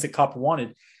 things that cop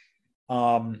wanted.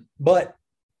 But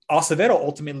Acevedo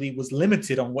ultimately was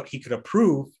limited on what he could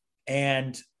approve.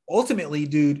 And ultimately,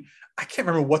 dude, I can't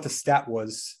remember what the stat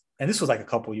was. And this was like a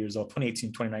couple years old,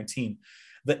 2018, 2019.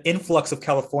 The influx of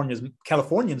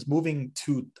Californians moving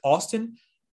to Austin,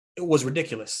 it was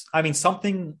ridiculous. I mean,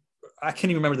 something, I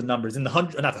can't even remember the numbers, in the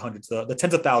hundreds, not the hundreds, the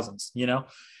tens of thousands,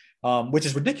 which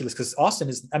is ridiculous because Austin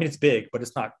is, I mean, it's big, but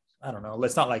it's not, I don't know,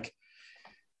 it's not like,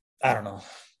 I don't know,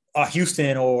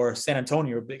 Houston or San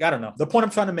Antonio or big. I don't know. The point I'm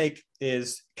trying to make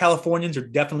is Californians are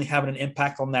definitely having an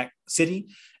impact on that city,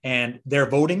 and they're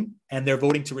voting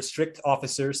to restrict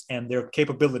officers and their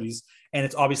capabilities. And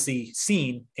it's obviously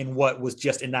seen in what was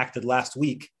just enacted last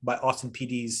week by Austin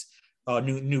PD's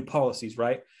new policies,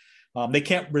 right? They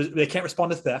can't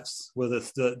respond to thefts where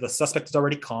the suspect is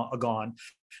already gone.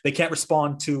 They can't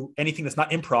respond to anything that's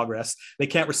not in progress. They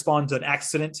can't respond to an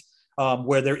accident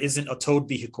where there isn't a towed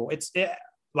vehicle.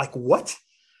 Like what?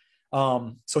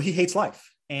 So he hates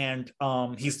life, and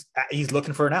he's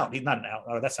looking for an out. He's not an out.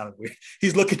 Oh, that sounded weird.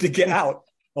 He's looking to get out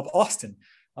of Austin.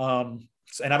 And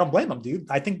I don't blame him, dude.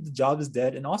 I think the job is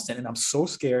dead in Austin, and I'm so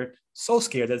scared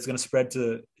that it's going to spread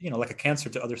to, like a cancer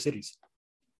to other cities.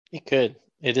 it could.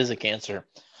 It is a cancer.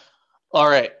 All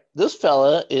right. This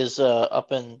fella is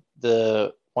up in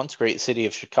the once great city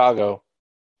of Chicago.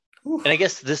 Oof. And I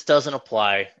guess this doesn't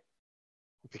apply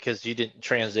because you didn't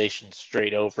transition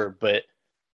straight over, but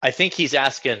I think he's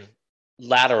asking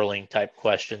lateraling type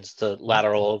questions to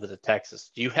lateral over to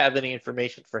Texas. Do you have any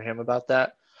information for him about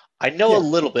that? I know a Yeah.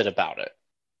 little bit about it.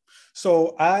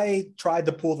 So I tried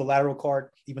to pull the lateral card,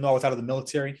 even though I was out of the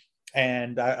military,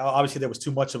 and obviously there was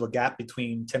too much of a gap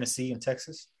between Tennessee and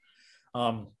Texas.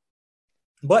 Um,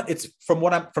 but it's from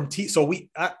what I'm from T. So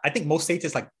I think most states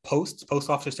is like post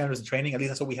officer standards and training. At least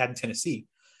that's what we had in Tennessee.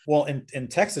 Well, in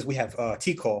Texas we have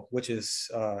TCOL, which is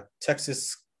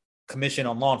Texas Commission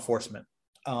on Law Enforcement.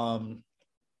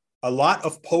 A lot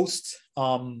of post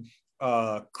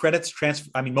credits transfer.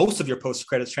 I mean, most of your post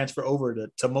credits transfer over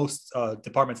to most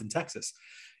departments in Texas,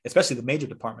 especially the major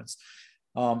departments.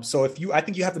 So I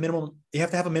think you have to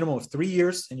have a minimum of 3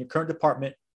 years in your current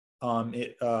department,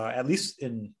 at least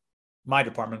in my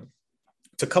department,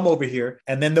 to come over here,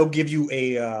 and then they'll give you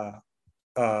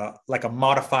like a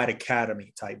modified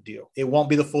academy type deal. It won't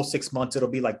be the full 6 months. It'll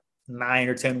be like 9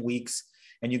 or 10 weeks,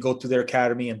 and you go through their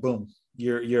academy, and boom,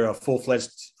 you're a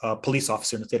full-fledged police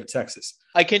officer in the state of Texas.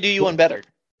 I can do you one better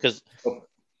because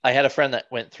I had a friend that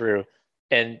went through,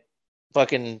 and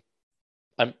fucking,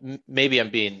 maybe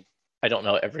I don't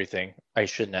know everything. I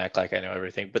shouldn't act like I know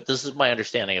everything, but this is my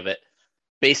understanding of it.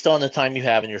 Based on the time you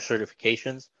have in your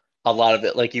certifications, a lot of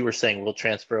it, like you were saying, will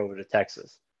transfer over to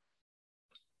Texas.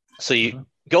 So you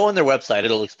go on their website,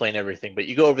 it'll explain everything, but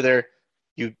you go over there,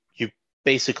 you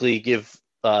basically give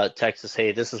Texas,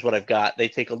 hey, this is what I've got. They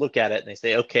take a look at it and they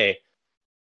say, okay,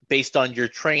 based on your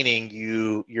training,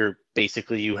 you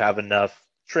have enough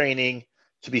training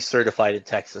to be certified in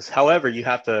Texas. However, you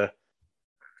have to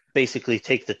basically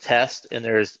take the test, and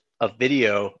there's a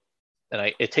video,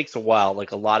 and it takes a while,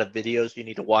 like a lot of videos you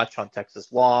need to watch on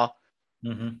Texas law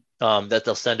that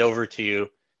they'll send over to you,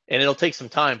 and it'll take some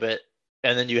time,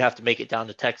 and then you have to make it down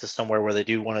to Texas somewhere where they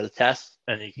do one of the tests,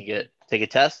 and you can take a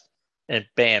test, and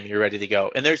bam, you're ready to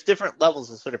go. And there's different levels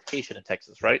of certification in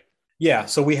Texas, right? Yeah,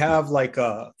 so we have like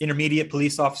intermediate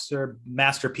police officer,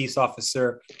 master peace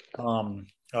officer, I don't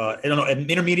know, an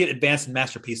intermediate, advanced, and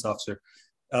master peace officer.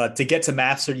 To get to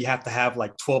master, you have to have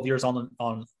like 12 years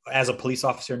on as a police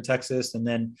officer in Texas, and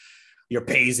then your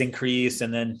pays increase,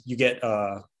 and then you get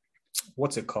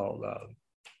what's it called?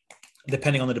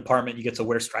 Depending on the department, you get to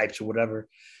wear stripes or whatever.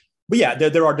 But yeah,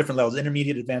 there are different levels: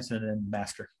 intermediate, advanced, and then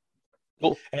master.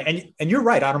 Cool. And you're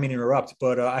right. I don't mean to interrupt,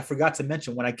 but I forgot to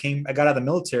mention when I got out of the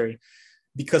military,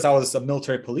 because I was a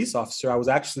military police officer, I was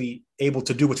actually able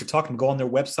to do what you're talking, go on their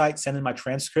website, send in my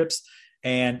transcripts,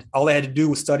 and all I had to do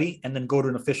was study and then go to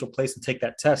an official place and take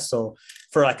that test. So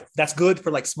that's good for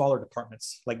like smaller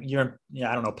departments, like I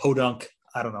don't know, Podunk,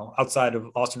 I don't know, outside of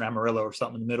Austin, Amarillo or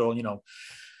something in the middle,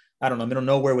 I don't know, middle of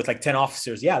nowhere with like 10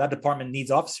 officers. Yeah, that department needs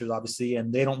officers, obviously,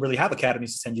 and they don't really have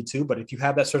academies to send you to. But if you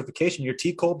have that certification, you're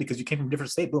TCOL because you came from a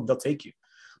different state, boom, they'll take you.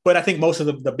 But I think most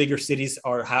of the bigger cities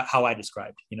are how I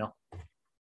described,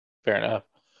 Fair enough.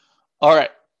 All right.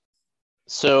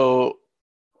 So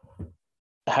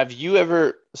Have you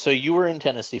ever? So you were in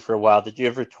Tennessee for a while. Did you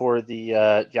ever tour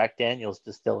the Jack Daniel's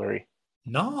distillery?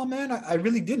 No, man, I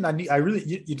really didn't. I really.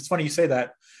 It's funny you say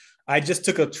that. I just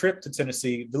took a trip to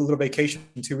Tennessee, did a little vacation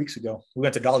 2 weeks ago. We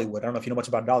went to Dollywood. I don't know if you know much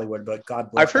about Dollywood, but God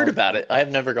I've bless heard Dollywood. about it. I have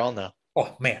never gone though.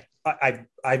 Oh man,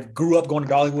 I grew up going to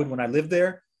Dollywood when I lived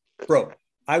there, bro.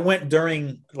 I went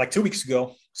during like 2 weeks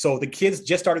ago, so the kids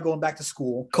just started going back to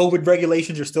school. COVID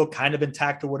regulations are still kind of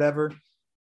intact or whatever.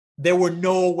 There were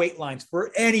no wait lines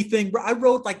for anything, bro. I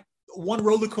rode like one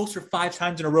roller coaster 5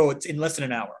 times in a row. It's in less than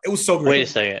an hour. It was so Wait a great.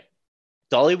 second.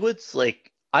 Dollywood's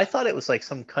like I thought it was like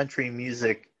some country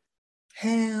music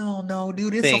Hell no,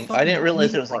 dude. It's a thing. I fucking didn't realize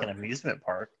it theme was like an park, amusement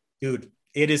park. dude.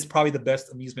 It is probably the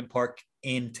best amusement park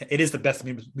it is the best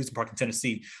amusement park in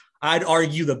Tennessee. I'd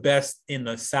argue the best in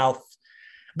the South,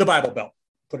 the Bible Belt.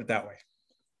 Put it that way.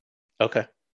 Okay,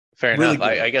 fair Really enough.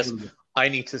 good. I guess Really good. I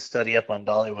need to study up on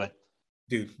Dollywood.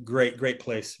 Dude, great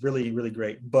place. Really, really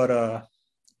great. But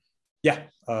yeah,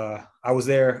 I was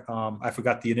there. I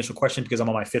forgot the initial question because I'm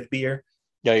on my fifth beer.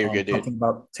 Yeah, you're good, dude. Talking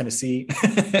about Tennessee.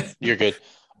 You're good.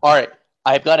 All right,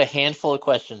 I've got a handful of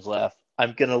questions left.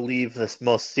 I'm gonna leave this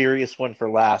most serious one for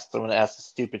last. I'm gonna ask the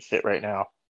stupid shit right now.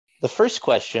 The first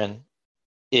question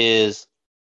is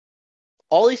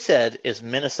all he said is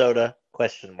Minnesota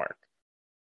question mark.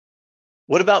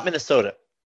 What about Minnesota?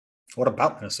 What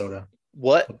about Minnesota?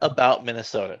 What about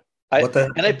Minnesota? What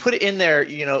the? And I put it in there,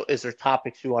 is there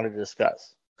topics you want to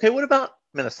discuss? Okay, what about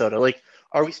Minnesota? Like,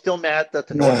 are we still mad that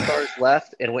the North Stars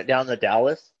left and went down to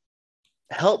Dallas?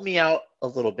 Help me out a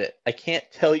little bit. I can't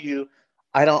tell you.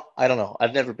 I don't know.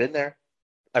 I've never been there.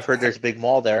 I've heard there's a big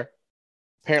mall there.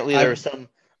 Apparently there was some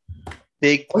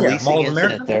big policing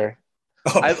incident there.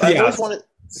 Oh, I've yeah, always wanted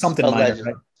something minor,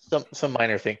 right? some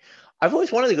minor thing. I've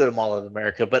always wanted to go to Mall of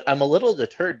America, but I'm a little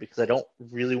deterred because I don't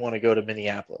really want to go to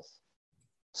Minneapolis.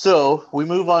 So we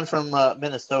move on from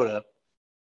Minnesota.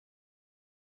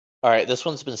 All right, this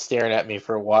one's been staring at me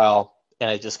for a while, and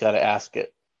I just got to ask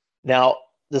it. Now,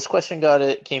 this question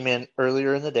came in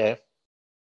earlier in the day,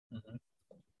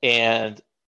 and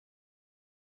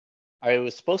I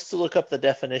was supposed to look up the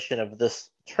definition of this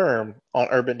term on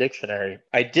Urban Dictionary.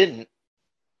 I didn't,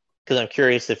 because I'm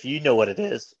curious if you know what it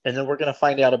is, and then we're going to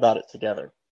find out about it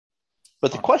together.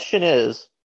 But the question is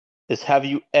have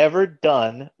you ever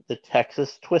done the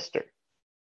Texas Twister?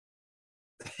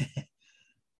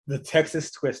 The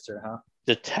Texas Twister, huh?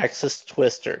 The Texas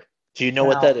Twister. Do you know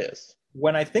what that is?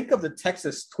 When I think of the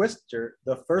Texas Twister,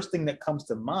 the first thing that comes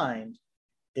to mind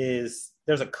is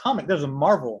there's a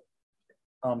Marvel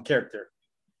character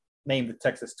named the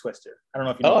Texas Twister. I don't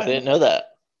know if you know. Oh, I didn't know that.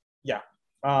 Yeah.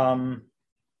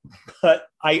 But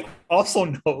I also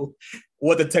know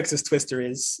what the Texas Twister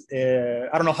is. I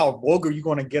don't know how vulgar you're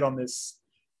going to get on this.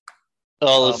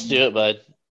 Oh, let's do it, bud.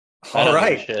 All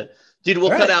right. Dude,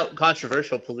 we'll cut out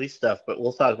controversial police stuff, but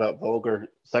we'll talk about vulgar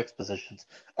sex positions.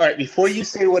 All right, before you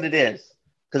say what it is,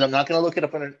 because I'm not going to look it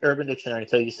up on an Urban Dictionary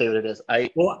until you say what it is. I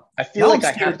feel like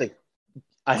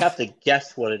I have to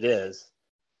guess what it is.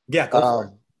 Yeah, go for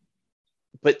it.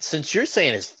 But since you're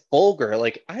saying it's vulgar,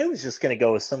 like I was just going to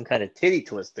go with some kind of titty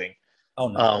twisting. Oh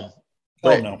no!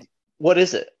 No! What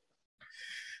is it?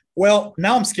 Well,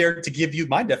 now I'm scared to give you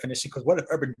my definition because what if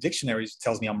Urban Dictionary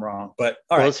tells me I'm wrong? But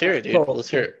all right, let's hear it, dude. Let's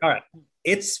hear it. All right,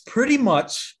 it's pretty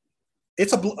much.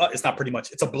 It's not pretty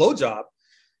much. It's a blowjob,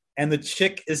 and the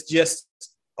chick is just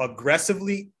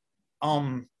aggressively,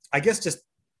 I guess, just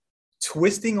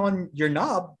twisting on your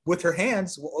knob with her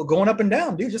hands, going up and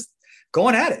down, dude, just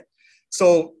going at it.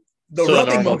 So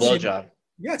rubbing motion, blowjob.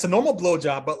 Yeah, it's a normal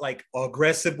blowjob, but like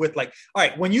aggressive with like, all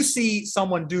right, when you see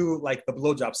someone do like the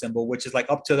blowjob symbol, which is like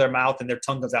up to their mouth and their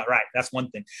tongue goes out, right? That's one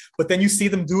thing. But then you see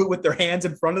them do it with their hands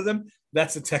in front of them.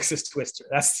 That's a Texas Twister.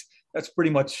 That's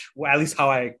pretty much, well, at least how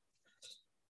I've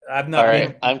not. All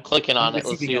right, I'm clicking on it.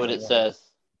 Let's see what it says.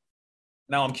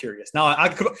 Now I'm curious. Now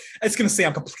it's going to say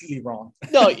I'm completely wrong.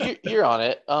 No, you're on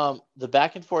it. The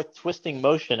back and forth twisting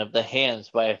motion of the hands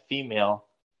by a female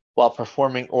while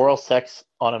performing oral sex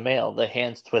on a male. The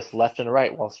hands twist left and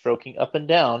right while stroking up and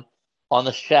down on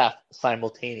the shaft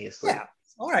simultaneously. Yeah.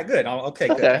 All right, good. Okay,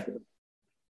 good.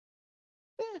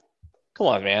 Come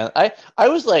on, man. I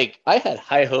was like, I had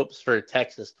high hopes for a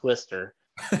Texas Twister,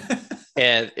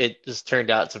 and it just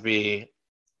turned out to be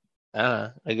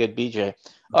a good BJ.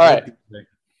 All right.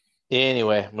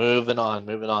 Anyway, moving on.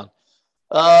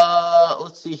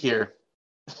 Let's see here.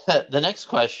 The next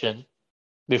question,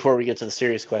 before we get to the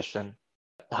serious question,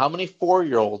 how many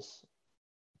 4-year-olds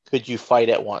could you fight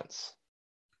at once?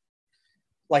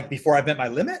 Like before I bent my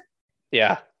limit?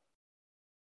 Yeah.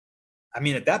 I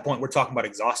mean, at that point, we're talking about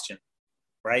exhaustion,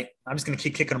 right? I'm just going to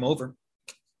keep kicking them over.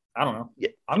 I don't know.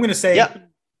 Yeah. I'm going to say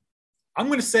I'm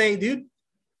gonna say, dude.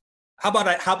 How about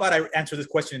I answer this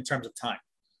question in terms of time?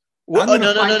 Well, I'm gonna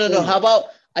no, no, fight no, no, for no. you. How about?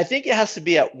 I think it has to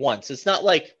be at once. It's not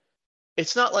like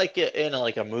in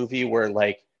like a movie where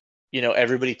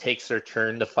everybody takes their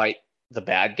turn to fight the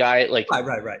bad guy. Like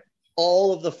Right.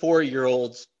 all of the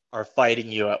 4-year-olds are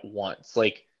fighting you at once,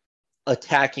 like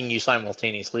attacking you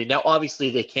simultaneously. Now,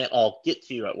 obviously, they can't all get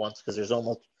to you at once because there's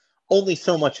almost only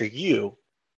so much of you.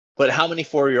 But how many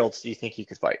 4-year-olds do you think you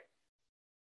could fight?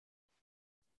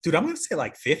 Dude, I'm gonna say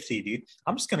like 50, dude.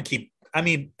 I'm just gonna keep. I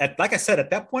mean, like I said, at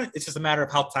that point, it's just a matter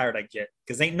of how tired I get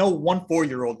because ain't no one 4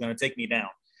 year old gonna take me down.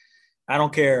 I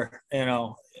don't care.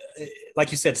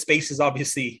 Like you said, space is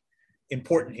obviously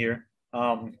important here.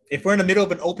 If we're in the middle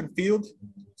of an open field,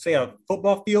 say a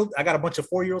football field, I got a bunch of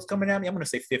 4 year olds coming at me. I'm gonna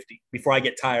say 50 before I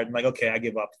get tired. I'm like, okay, I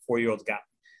give up. 4 year olds got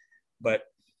me. But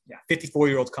yeah, 54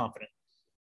 year olds confident.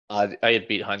 I'd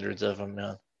beat hundreds of them,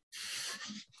 man.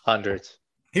 Hundreds,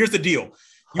 Here's the deal: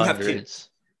 you have kids. hundreds.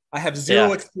 I have zero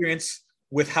Yeah, experience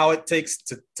with how it takes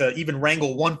to even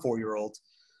wrangle one 4 year old.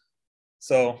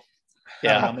 So I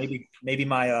don't know. yeah. Maybe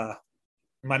my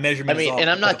I measurement is mean, off and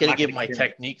I'm because not of going to lack of give my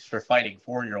experience. techniques for fighting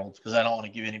 4-year-olds because I don't want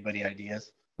to give anybody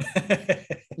ideas.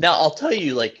 Now, I'll tell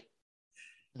you, like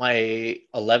my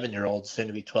 11-year-old, soon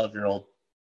to be 12-year-old,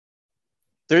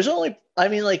 there's only, I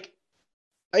mean, like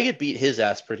I could beat his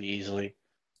ass pretty easily,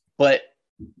 but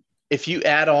if you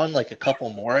add on like a couple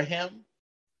more of him,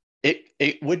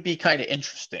 it would be kind of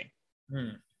interesting. Hmm.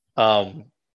 Um,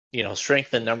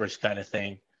 strength in numbers kind of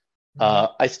thing.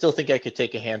 Mhm. I still think I could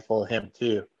take a handful of him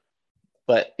too.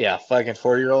 But yeah, fucking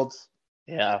 4-year-olds.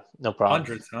 Yeah, no problem.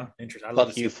 Hundreds, huh? Interesting. I love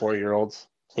to Fuck see you, 4-year-olds.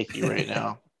 Take you right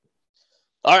now.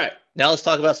 All right, now let's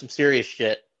talk about some serious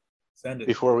shit Send it.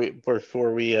 before we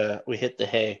hit the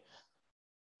hay.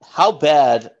 How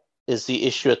bad is the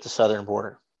issue at the southern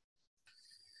border?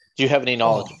 Do you have any Oh,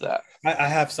 knowledge of that? I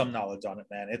have some knowledge on it,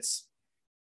 man. It's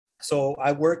so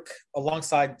I work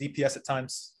alongside DPS at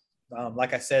times.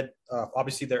 Like I said,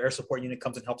 obviously their air support unit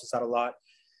comes and helps us out a lot.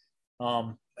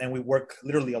 And we work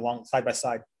literally along side by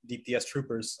side DPS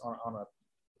troopers on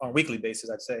a weekly basis.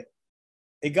 I'd say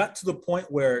it got to the point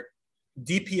where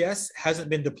DPS hasn't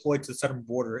been deployed to the southern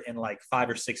border in like 5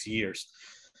 or 6 years.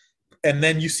 And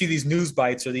then you see these news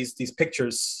bites or these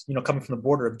pictures, coming from the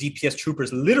border of DPS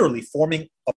troopers literally forming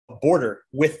a border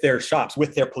with their shops,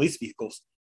 with their police vehicles,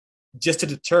 just to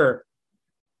deter,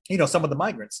 some of the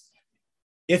migrants.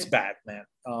 It's bad, man.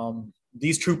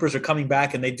 These troopers are coming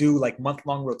back and they do like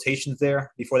month-long rotations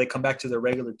there before they come back to their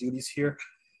regular duties here.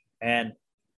 And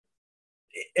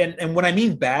and when I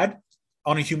mean bad,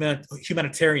 on a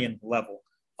humanitarian level,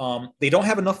 they don't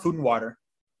have enough food and water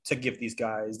to give these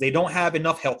guys. They don't have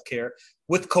enough health care.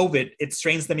 With COVID, it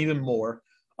strains them even more.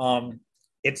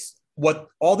 It's what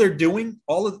all they're doing,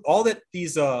 all that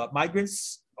these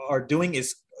migrants are doing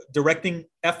is directing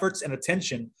efforts and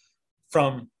attention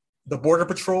from the Border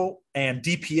Patrol and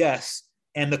DPS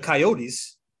and the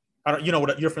Coyotes. I don't, you know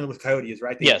what you're familiar with Coyotes,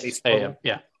 right? They Yes, I am. smuggle.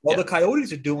 Yeah, All yeah, the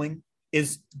Coyotes are doing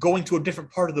is going to a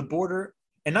different part of the border,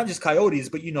 and not just Coyotes,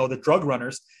 but the drug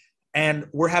runners. And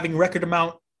we're having record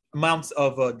amounts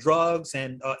of drugs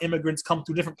and immigrants come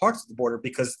through different parts of the border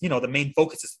because the main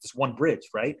focus is this one bridge,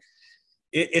 right?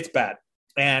 It's bad,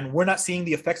 and we're not seeing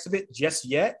the effects of it just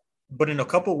yet. But in a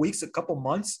couple of weeks, a couple of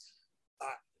months, uh,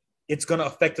 it's going to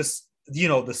affect us.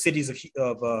 The cities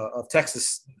of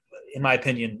Texas, in my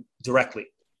opinion, directly,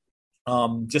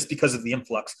 just because of the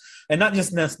influx, and not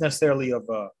just necessarily of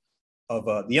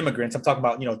the immigrants. I'm talking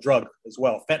about drug as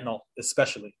well, fentanyl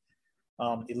especially,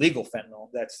 illegal fentanyl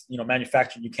that's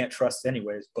manufactured. You can't trust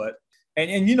anyways. But and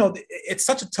it's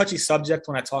such a touchy subject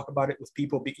when I talk about it with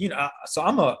people. So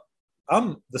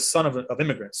I'm the son of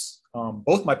immigrants.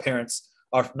 Both my parents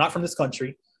are not from this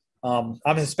country.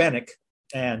 I'm Hispanic,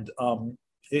 and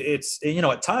it's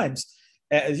at times,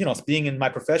 as being in my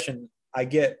profession, I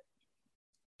get.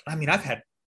 I mean, I've had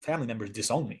family members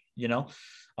disown me,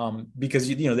 because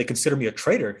they consider me a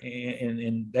traitor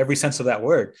in every sense of that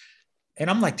word. And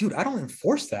I'm like, dude, I don't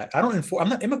enforce that. I'm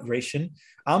not immigration.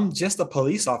 I'm just a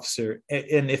police officer.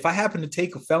 And if I happen to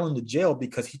take a felon to jail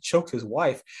because he choked his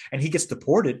wife and he gets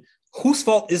deported, whose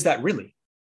fault is that really?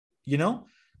 You know?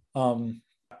 Um,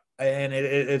 and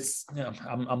it's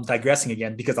I'm digressing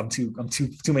again because I'm too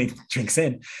many drinks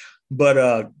in.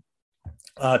 But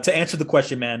to answer the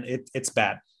question, man, it's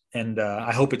bad. And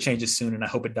I hope it changes soon and I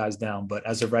hope it dies down. But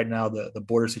as of right now, the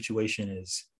border situation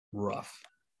is rough.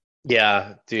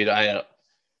 yeah, dude. I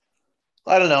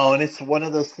don't know, and it's one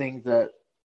of those things that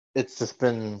it's just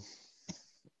been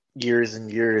years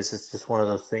and years. It's just one of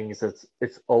those things that's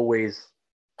it's always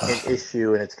an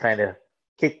issue, and it's kind of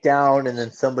kicked down, and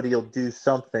then somebody will do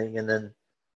something, and then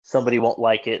somebody won't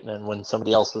like it, and then when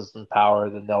somebody else is in power,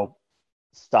 then they'll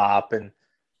stop. And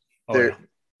Oh there, yeah.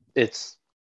 it's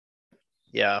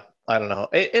yeah, I don't know,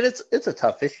 and it's a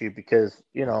tough issue because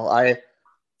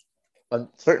on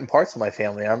certain parts of my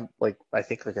family, I'm like I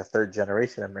think like a third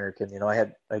generation American. I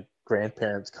had like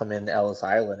grandparents come in Ellis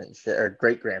Island and shit, or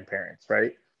great grandparents,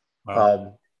 right? Wow.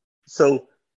 Um, so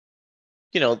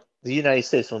the United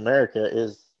States of America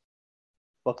is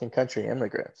fucking country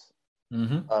immigrants.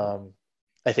 Mm-hmm. Um,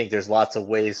 I think there's lots of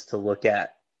ways to look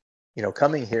at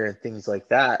coming here and things like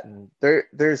that, and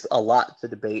there's a lot to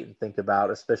debate and think about,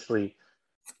 especially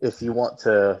if you want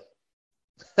to.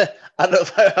 I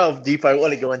don't know how deep I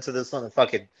want to go into this on a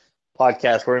fucking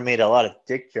podcast where we made a lot of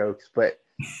dick jokes, but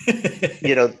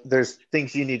there's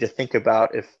things you need to think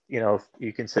about if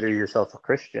you consider yourself a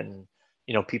Christian.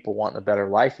 People want a better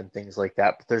life and things like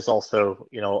that, but there's also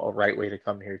a right way to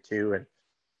come here too, and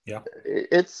Yeah,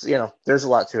 it's there's a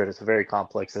lot to it. It's a very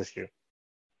complex issue.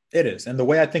 it is. And the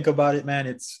way I think about it, man,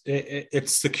 it's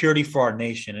security for our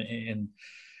nation. And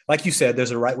like you said,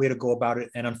 there's a right way to go about it.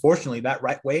 And unfortunately, that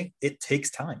right way, it takes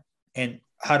time. And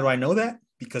how do I know that?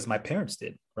 Because my parents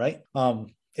did, right?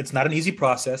 It's not an easy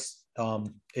process.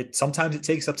 Sometimes it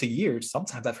takes up to years.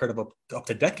 Sometimes I've heard of up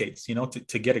to decades,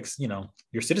 to get,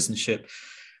 your citizenship.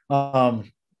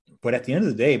 But at the end of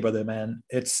the day, brother, man,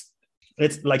 it's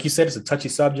like you said, it's a touchy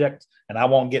subject, and I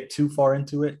won't get too far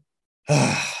into it.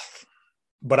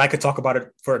 But I could talk about it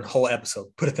for a whole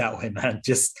episode. Put it that way, man.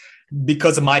 Just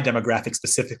because of my demographic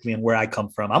specifically and where I come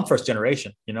from. I'm first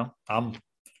generation. I'm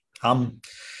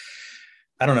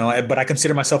I don't know, but I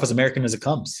consider myself as American as it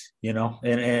comes.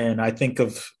 And I think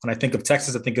when I think of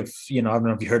Texas, I think of I don't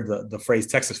know if you heard the phrase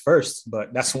Texas first,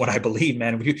 but that's what I believe,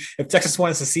 man. If Texas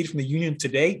wants to secede from the Union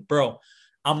today, bro,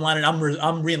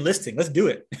 I'm re-enlisting. Let's do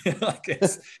it. Like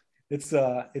that's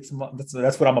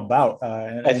what I'm about.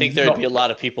 I think there'd be a lot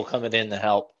of people coming in to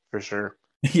help for sure.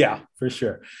 Yeah, for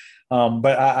sure.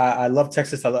 But I love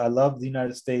Texas. I love the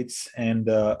United States, and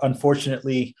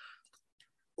unfortunately,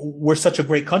 we're such a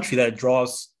great country that it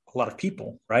draws a lot of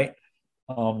people, right?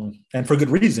 And for good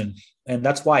reason. And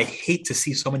that's why I hate to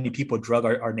see so many people drug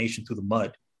our nation through the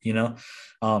mud.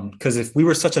 Because if we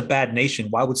were such a bad nation,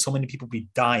 why would so many people be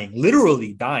dying,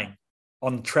 literally dying,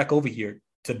 on the trek over here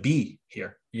to be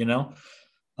here?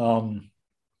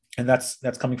 And that's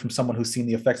coming from someone who's seen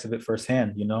the effects of it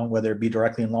firsthand. Whether it be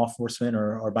directly in law enforcement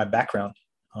or by background.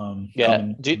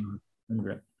 Yeah, dude.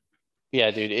 Immigrant. Yeah,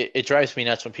 dude. It drives me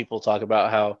nuts when people talk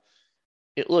about how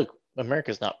look,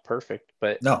 America's not perfect,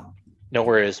 but No,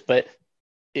 nowhere is. But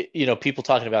people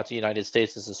talking about the United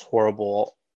States as this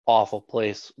horrible, awful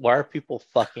place. Why are people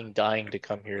fucking dying to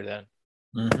come here then?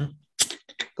 Mm-hmm.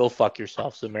 Go fuck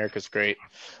yourselves. America's great.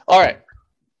 All right,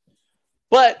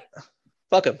 but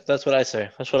fuck them. That's what I say.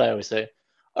 That's what I always say.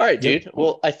 All right, dude. Yep.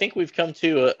 Well, I think we've come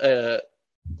to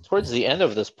towards the end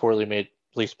of this poorly made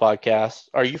police podcast.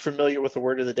 Are you familiar with the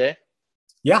word of the day?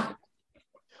 Yeah.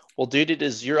 Well, dude, it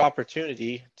is your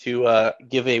opportunity to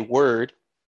give a word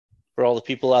for all the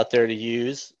people out there to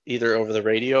use, either over the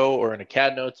radio or in a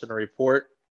CAD notes and a report.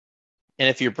 And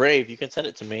if you're brave, you can send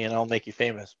it to me and I'll make you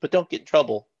famous. But don't get in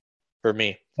trouble for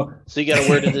me. Okay. So you got a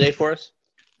word of the day for us?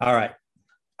 All right.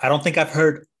 I don't think I've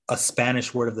heard a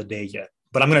Spanish word of the day yet,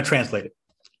 but I'm going to translate it.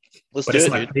 Let's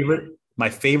do it, dude.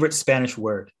 My favorite Spanish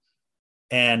word.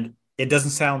 And it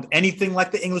doesn't sound anything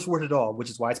like the English word at all,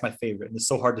 which is why it's my favorite. And it's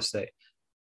so hard to say.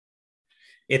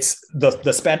 It's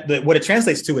what it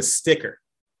translates to is sticker.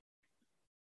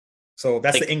 So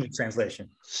that's like the English translation.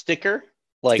 Sticker?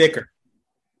 Like sticker.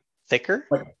 Thicker?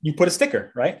 Like you put a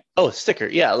sticker, right? Oh, sticker.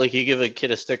 Yeah, like you give a kid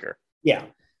a sticker. Yeah.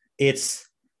 It's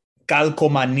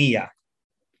calcomanía.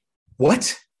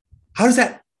 What? How does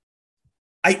that?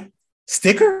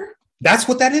 Sticker? That's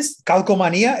what that is?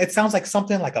 Calcomanía? It sounds like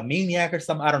something like a maniac or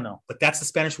something. I don't know. But that's the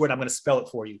Spanish word. I'm going to spell it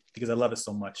for you because I love it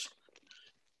so much.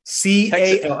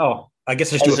 C-A-L. Oh, I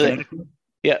guess I should do it phonetically.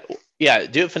 Yeah.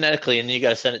 Do it phonetically, and then you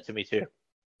got to send it to me too.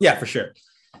 Yeah, for sure.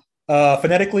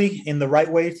 Phonetically, in the right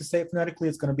way to say it phonetically,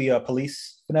 it's going to be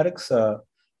police phonetics.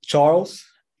 Charles,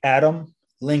 Adam,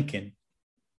 Lincoln.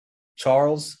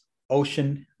 Charles,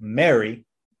 Ocean, Mary.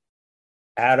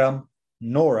 Adam,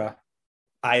 Nora,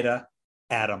 Ida,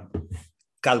 Adam.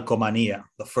 Calcomanía,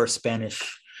 the first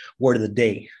Spanish word of the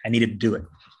day. I needed to do it.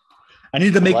 I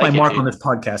needed to make my mark on this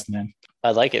podcast, man. I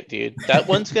like it, dude. That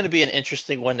one's going to be an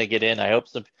interesting one to get in. I hope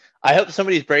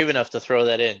somebody's brave enough to throw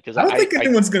that in because I don't think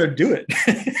anyone's going to do it.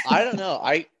 I don't know.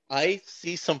 I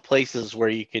see some places where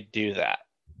you could do that.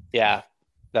 Yeah,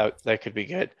 that could be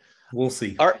good. We'll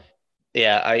see.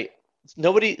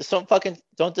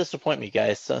 Don't disappoint me,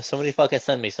 guys. Somebody fucking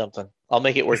send me something. I'll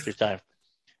make it worth your time.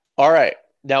 All right.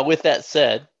 Now, with that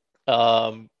said,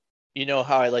 You know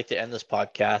how I like to end this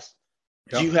podcast.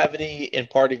 Do Yeah. you have any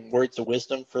imparting words of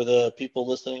wisdom for the people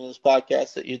listening to this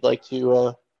podcast that you'd like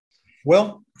to?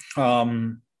 Well,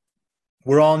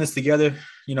 we're all in this together,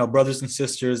 brothers and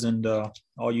sisters, and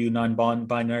all you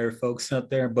non-binary folks out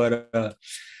there. But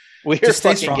We're just stay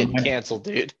fucking strong, getting man. canceled,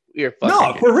 dude. We are fucking No,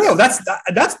 getting for real. canceled.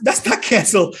 That's not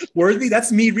cancel worthy.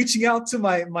 That's me reaching out to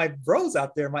my bros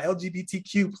out there, my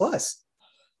LGBTQ plus.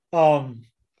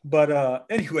 But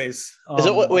anyways, Is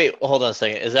it what? Wait, hold on a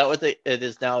second. Is that what it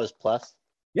is now? Is plus?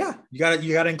 yeah, you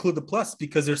gotta include the plus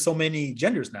because there's so many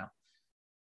genders now.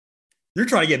 You're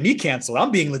trying to get me canceled.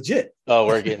 I'm being legit. Oh,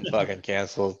 we're getting fucking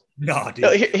canceled. No,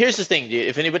 No, dude. here's the thing, dude.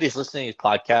 If anybody's listening to these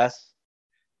podcasts,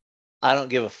 I don't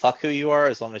give a fuck who you are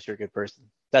as long as you're a good person.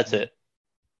 That's it.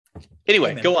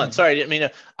 Anyway, Amen. go on. Sorry, I didn't mean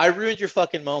to. I ruined your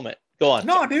fucking moment. Go on.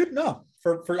 No, dude. No.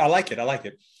 For I like it. I like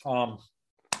it.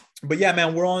 But yeah,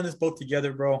 man, we're all in this boat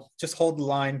together, bro. Just hold the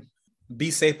line.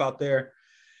 Be safe out there.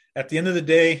 At the end of the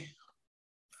day,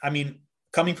 I mean,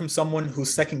 coming from someone who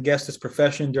second guessed his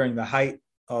profession during the height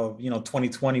of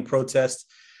 2020 protests,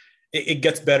 it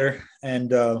gets better.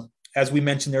 And as we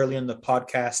mentioned earlier in the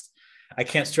podcast, I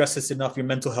can't stress this enough. Your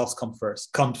mental health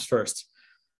comes first.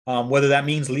 Whether that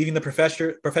means leaving the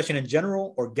profession in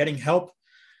general or getting help,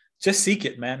 just seek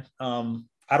it, man.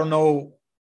 I don't know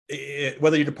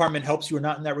whether your department helps you or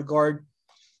not in that regard.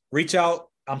 Reach out.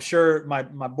 I'm sure my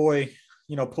boy,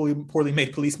 poorly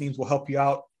made police memes will help you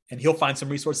out, and he'll find some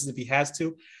resources if he has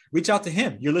to. Reach out to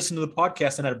him. You're listening to the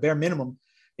podcast, and at a bare minimum,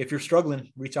 if you're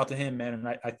struggling, reach out to him, man. And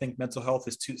I think mental health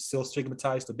is still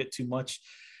stigmatized a bit too much,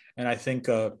 and I think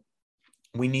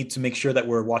we need to make sure that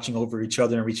we're watching over each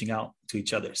other and reaching out to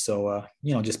each other. So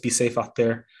just be safe out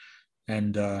there,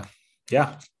 and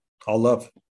yeah, all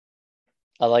love.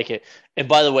 I like it. And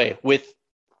by the way, with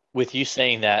you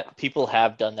saying that, people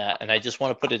have done that, and I just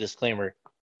want to put a disclaimer.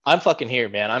 I'm fucking here,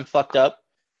 man. I'm fucked up,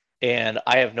 and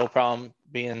I have no problem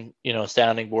being, a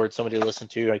sounding board, somebody to listen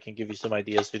to. I can give you some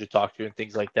ideas who to talk to and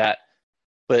things like that.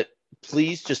 But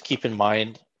please just keep in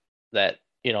mind that,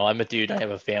 I'm a dude. I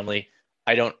have a family.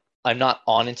 I'm not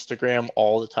on Instagram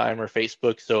all the time or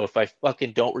Facebook. So if I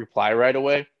fucking don't reply right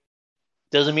away,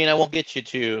 doesn't mean I won't get you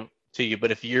to you.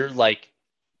 But if you're like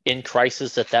in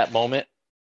crisis at that moment,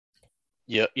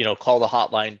 call the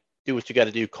hotline, do what you got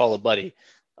to do, call a buddy.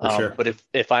 For sure. But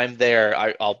if I'm there,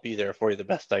 I'll be there for you the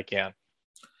best I can.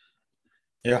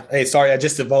 Yeah. Hey, sorry, I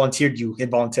just volunteered you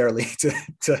involuntarily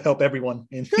to help everyone.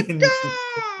 Blue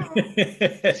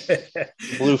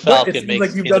Falcon makes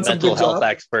like me the mental health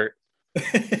expert.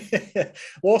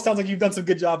 Well, it sounds like you've done some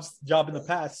good job in the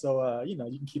past, so you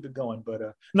can keep it going.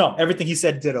 But no, everything he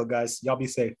said, ditto, guys. Y'all be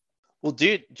safe. Well,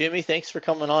 dude, Jimmy, thanks for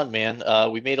coming on, man.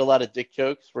 We made a lot of dick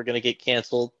jokes. We're gonna get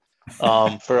canceled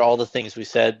for all the things we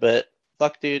said, but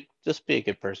fuck, dude, just be a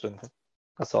good person.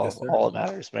 That's all. Yes, all that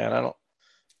matters, man.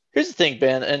 Here's the thing,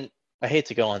 Ben, and I hate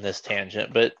to go on this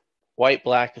tangent, but white,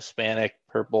 black, Hispanic,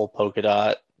 purple, polka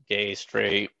dot, gay,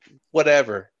 straight,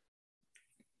 whatever.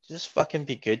 Just fucking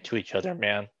be good to each other,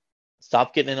 man.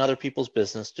 Stop getting in other people's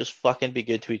business. Just fucking be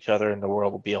good to each other, and the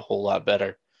world will be a whole lot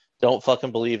better. Don't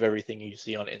fucking believe everything you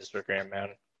see on Instagram, man.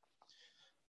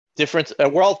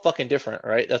 We're all fucking different,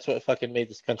 right? That's what fucking made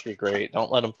this country great.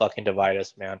 Don't let them fucking divide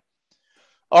us, man.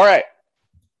 All right.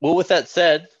 Well, with that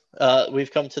said,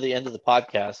 we've come to the end of the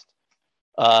podcast.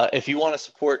 If you want to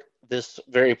support this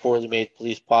very poorly made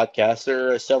police podcast,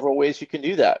 there are several ways you can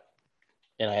do that.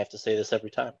 And I have to say this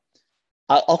every time.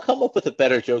 I'll come up with a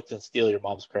better joke than steal your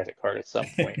mom's credit card at some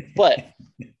point. But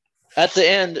at the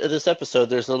end of this episode,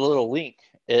 there's a little link.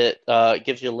 It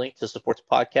gives you a link to support the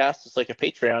podcast. It's like a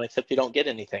Patreon, except you don't get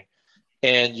anything.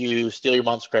 And you steal your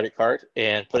mom's credit card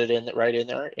and put it right in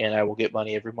there, and I will get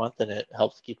money every month, and it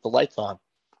helps keep the lights on.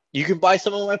 You can buy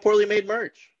some of my poorly made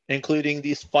merch, including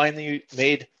these finely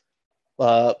made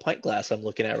pint glass I'm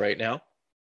looking at right now.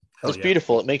 It's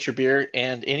beautiful. It makes your beer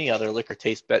and any other liquor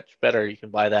taste better. You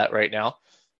can buy that right now.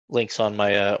 Links on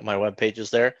my my web pages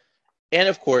there. And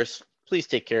of course, please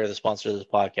take care of the sponsor of this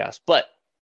podcast. But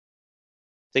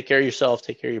take care of yourself.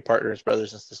 Take care of your partners,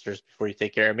 brothers, and sisters before you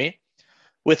take care of me.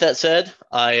 With that said,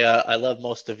 I love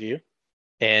most of you.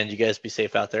 And you guys be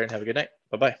safe out there and have a good night.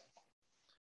 Bye-bye.